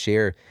knowledge, to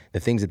share the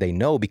things that they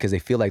know because they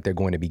feel like they're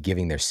going to be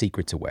giving their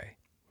secrets away.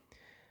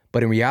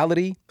 But in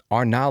reality,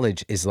 our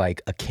knowledge is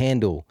like a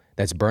candle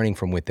that's burning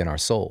from within our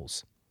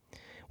souls.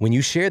 When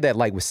you share that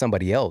light with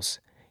somebody else,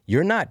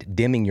 you're not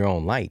dimming your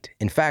own light.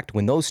 In fact,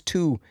 when those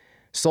two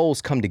souls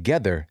come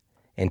together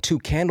and two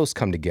candles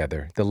come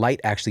together, the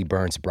light actually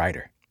burns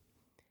brighter.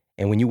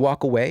 And when you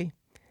walk away,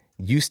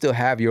 you still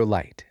have your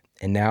light.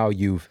 And now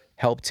you've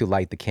helped to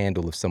light the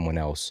candle of someone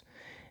else.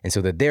 And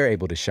so that they're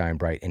able to shine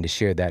bright and to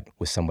share that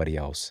with somebody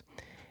else.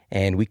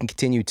 And we can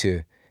continue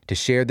to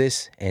share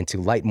this and to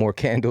light more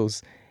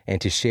candles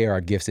and to share our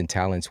gifts and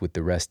talents with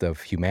the rest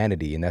of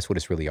humanity. And that's what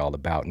it's really all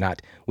about,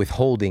 not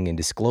withholding and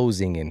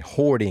disclosing and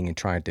hoarding and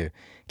trying to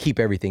keep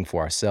everything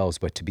for ourselves,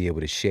 but to be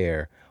able to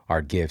share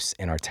our gifts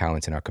and our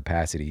talents and our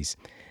capacities.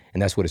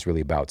 And that's what it's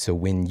really about. So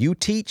when you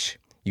teach,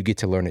 you get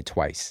to learn it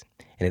twice,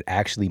 and it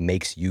actually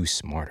makes you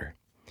smarter.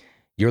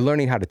 You're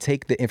learning how to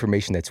take the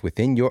information that's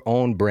within your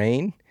own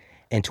brain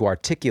and to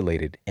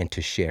articulate it and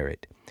to share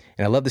it.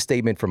 And I love the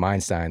statement from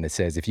Einstein that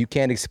says, if you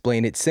can't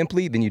explain it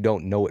simply, then you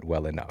don't know it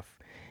well enough.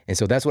 And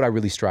so that's what I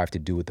really strive to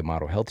do with the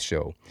Model Health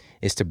Show,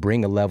 is to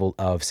bring a level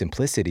of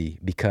simplicity,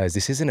 because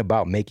this isn't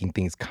about making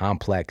things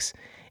complex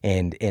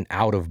and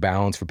out of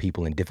bounds for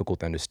people and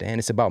difficult to understand.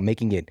 It's about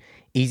making it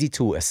easy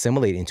to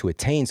assimilate and to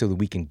attain so that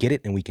we can get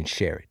it and we can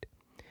share it.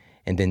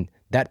 And then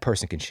that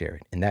person can share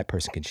it and that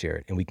person can share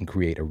it, and we can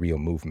create a real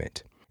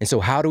movement. And so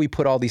how do we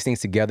put all these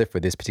things together for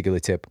this particular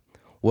tip?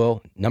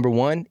 Well, number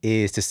one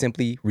is to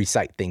simply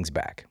recite things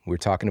back. We were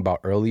talking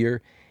about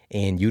earlier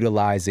and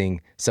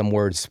utilizing some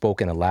words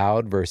spoken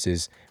aloud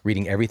versus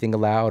reading everything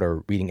aloud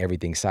or reading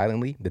everything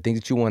silently. The things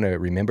that you want to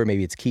remember,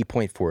 maybe it's a key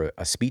point for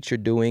a speech you're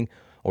doing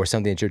or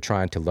something that you're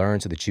trying to learn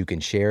so that you can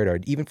share it, or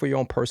even for your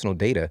own personal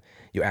data,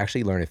 you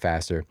actually learn it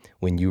faster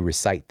when you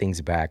recite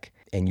things back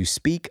and you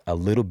speak a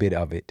little bit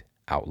of it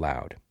out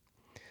loud.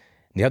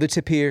 The other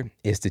tip here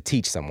is to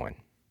teach someone,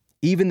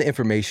 even the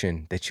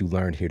information that you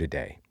learned here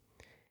today.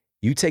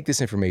 You take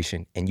this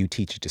information and you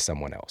teach it to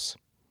someone else.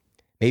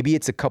 Maybe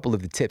it's a couple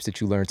of the tips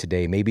that you learned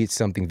today. Maybe it's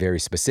something very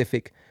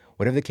specific.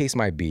 Whatever the case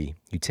might be,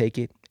 you take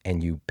it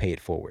and you pay it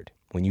forward.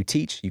 When you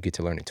teach, you get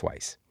to learn it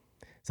twice.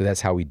 So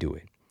that's how we do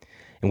it.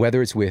 And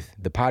whether it's with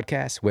the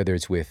podcast, whether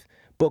it's with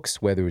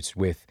books, whether it's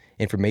with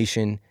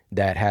information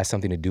that has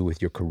something to do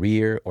with your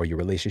career or your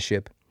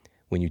relationship,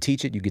 when you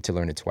teach it, you get to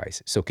learn it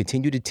twice. So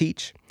continue to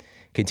teach,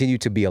 continue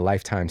to be a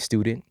lifetime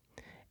student.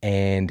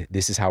 And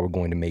this is how we're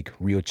going to make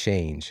real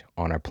change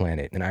on our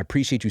planet. And I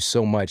appreciate you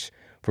so much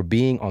for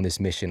being on this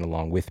mission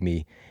along with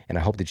me. And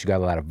I hope that you got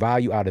a lot of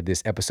value out of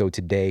this episode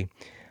today.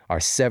 Our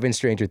 7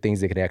 stranger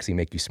things that can actually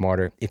make you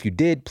smarter. If you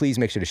did, please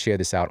make sure to share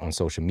this out on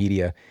social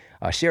media.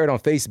 Share it on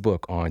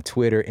Facebook, on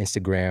Twitter,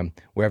 Instagram,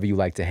 wherever you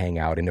like to hang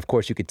out. And of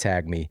course, you could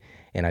tag me,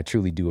 and I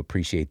truly do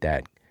appreciate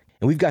that.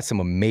 And we've got some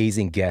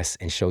amazing guests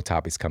and show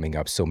topics coming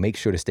up, so make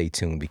sure to stay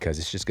tuned, because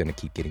it's just going to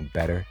keep getting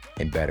better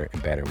and better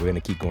and better. We're going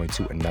to keep going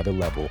to another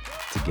level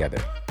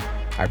together.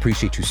 I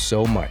appreciate you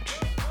so much.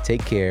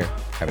 Take care,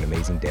 have an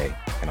amazing day,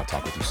 and I'll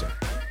talk with you soon.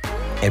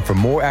 And for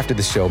more after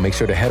the show, make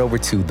sure to head over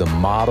to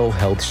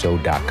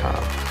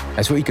themodelhealthshow.com.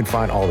 That's where you can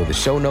find all of the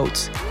show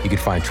notes. You can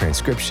find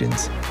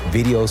transcriptions,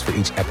 videos for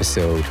each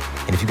episode.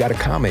 And if you got a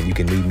comment, you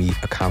can leave me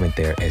a comment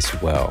there as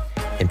well.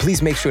 And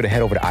please make sure to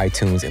head over to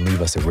iTunes and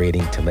leave us a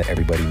rating to let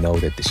everybody know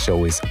that the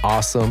show is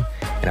awesome.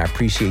 And I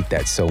appreciate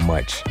that so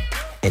much.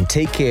 And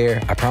take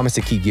care. I promise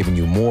to keep giving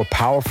you more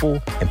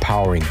powerful,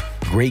 empowering,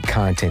 great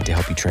content to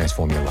help you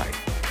transform your life.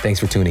 Thanks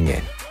for tuning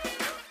in.